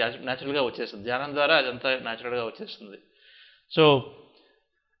సో అది న్యాచురల్గా వచ్చేస్తుంది. ధ్యానం ద్వారా అదంతా న్యాచురల్గా వచ్చేస్తుంది. సో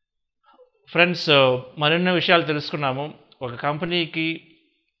ఫ్రెండ్స్, మరెన్నో విషయాలు తెలుసుకున్నాము. ఒక కంపెనీకి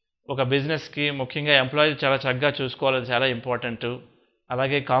ఒక బిజినెస్కి ముఖ్యంగా ఎంప్లాయీ చాలా చక్కగా చూసుకోవాలని చాలా ఇంపార్టెంట్.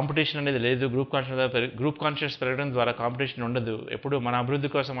 అలాగే కాంపిటీషన్ అనేది లేదు. గ్రూప్ కాన్షియస్ పెరగడం ద్వారా కాంపిటీషన్ ఉండదు. ఎప్పుడు మన అభివృద్ధి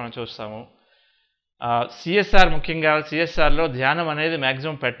కోసం మనం చూస్తాము. సిఎస్ఆర్ ముఖ్యంగా సిఎస్ఆర్లో ధ్యానం అనేది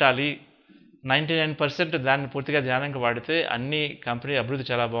మ్యాక్సిమం పెట్టాలి. 99% దాన్ని పూర్తిగా ధ్యానంగా వాడితే అన్ని కంపెనీ అభివృద్ధి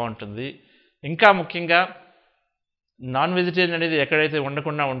చాలా బాగుంటుంది. ఇంకా ముఖ్యంగా నాన్ వెజిటేరియన్ అనేది ఎక్కడైతే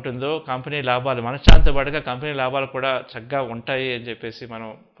ఉండకుండా ఉంటుందో కంపెనీ లాభాలు మనశ్శాంతితో పాటుగా కంపెనీ లాభాలు కూడా చక్కగా ఉంటాయి అని చెప్పేసి మనం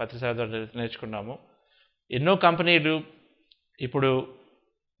పత్రిసార్ ద్వారా నేర్చుకున్నాము. ఎన్నో కంపెనీలు ఇప్పుడు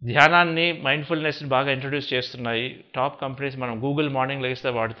ధ్యానాన్ని మైండ్ఫుల్నెస్ని బాగా ఇంట్రడ్యూస్ చేస్తున్నాయి. టాప్ కంపెనీస్ మనం గూగుల్ మార్నింగ్ లెగిస్తే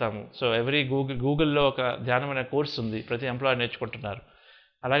వాడతాము. సో గూగుల్లో ఒక ధ్యానం అనే కోర్స్ ఉంది, ప్రతి ఎంప్లాయీ నేర్చుకుంటున్నారు.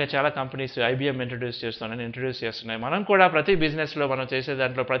 అలాగే చాలా కంపెనీస్ IBM ఇంట్రడ్యూస్ చేస్తున్నాయి. మనం కూడా ప్రతి బిజినెస్లో మనం చేసే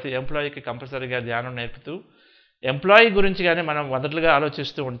దాంట్లో ప్రతి ఎంప్లాయీకి కంపల్సరీగా ధ్యానం నేర్పుతూ ఎంప్లాయీ గురించి కానీ మనం మొదటగా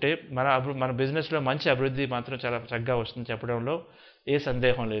ఆలోచిస్తూ ఉంటే మన బిజినెస్లో మంచి అభివృద్ధి మాత్రం చాలా చక్కగా వస్తుంది చెప్పడంలో ఏ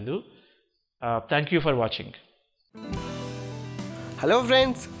సందేహం లేదు. Thank you for watching. Hello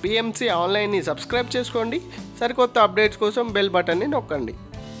friends, PMC ఆన్లైన్ని subscribe చేసుకోండి. సరికొత్త అప్డేట్స్ కోసం బెల్ బటన్ని నొక్కండి.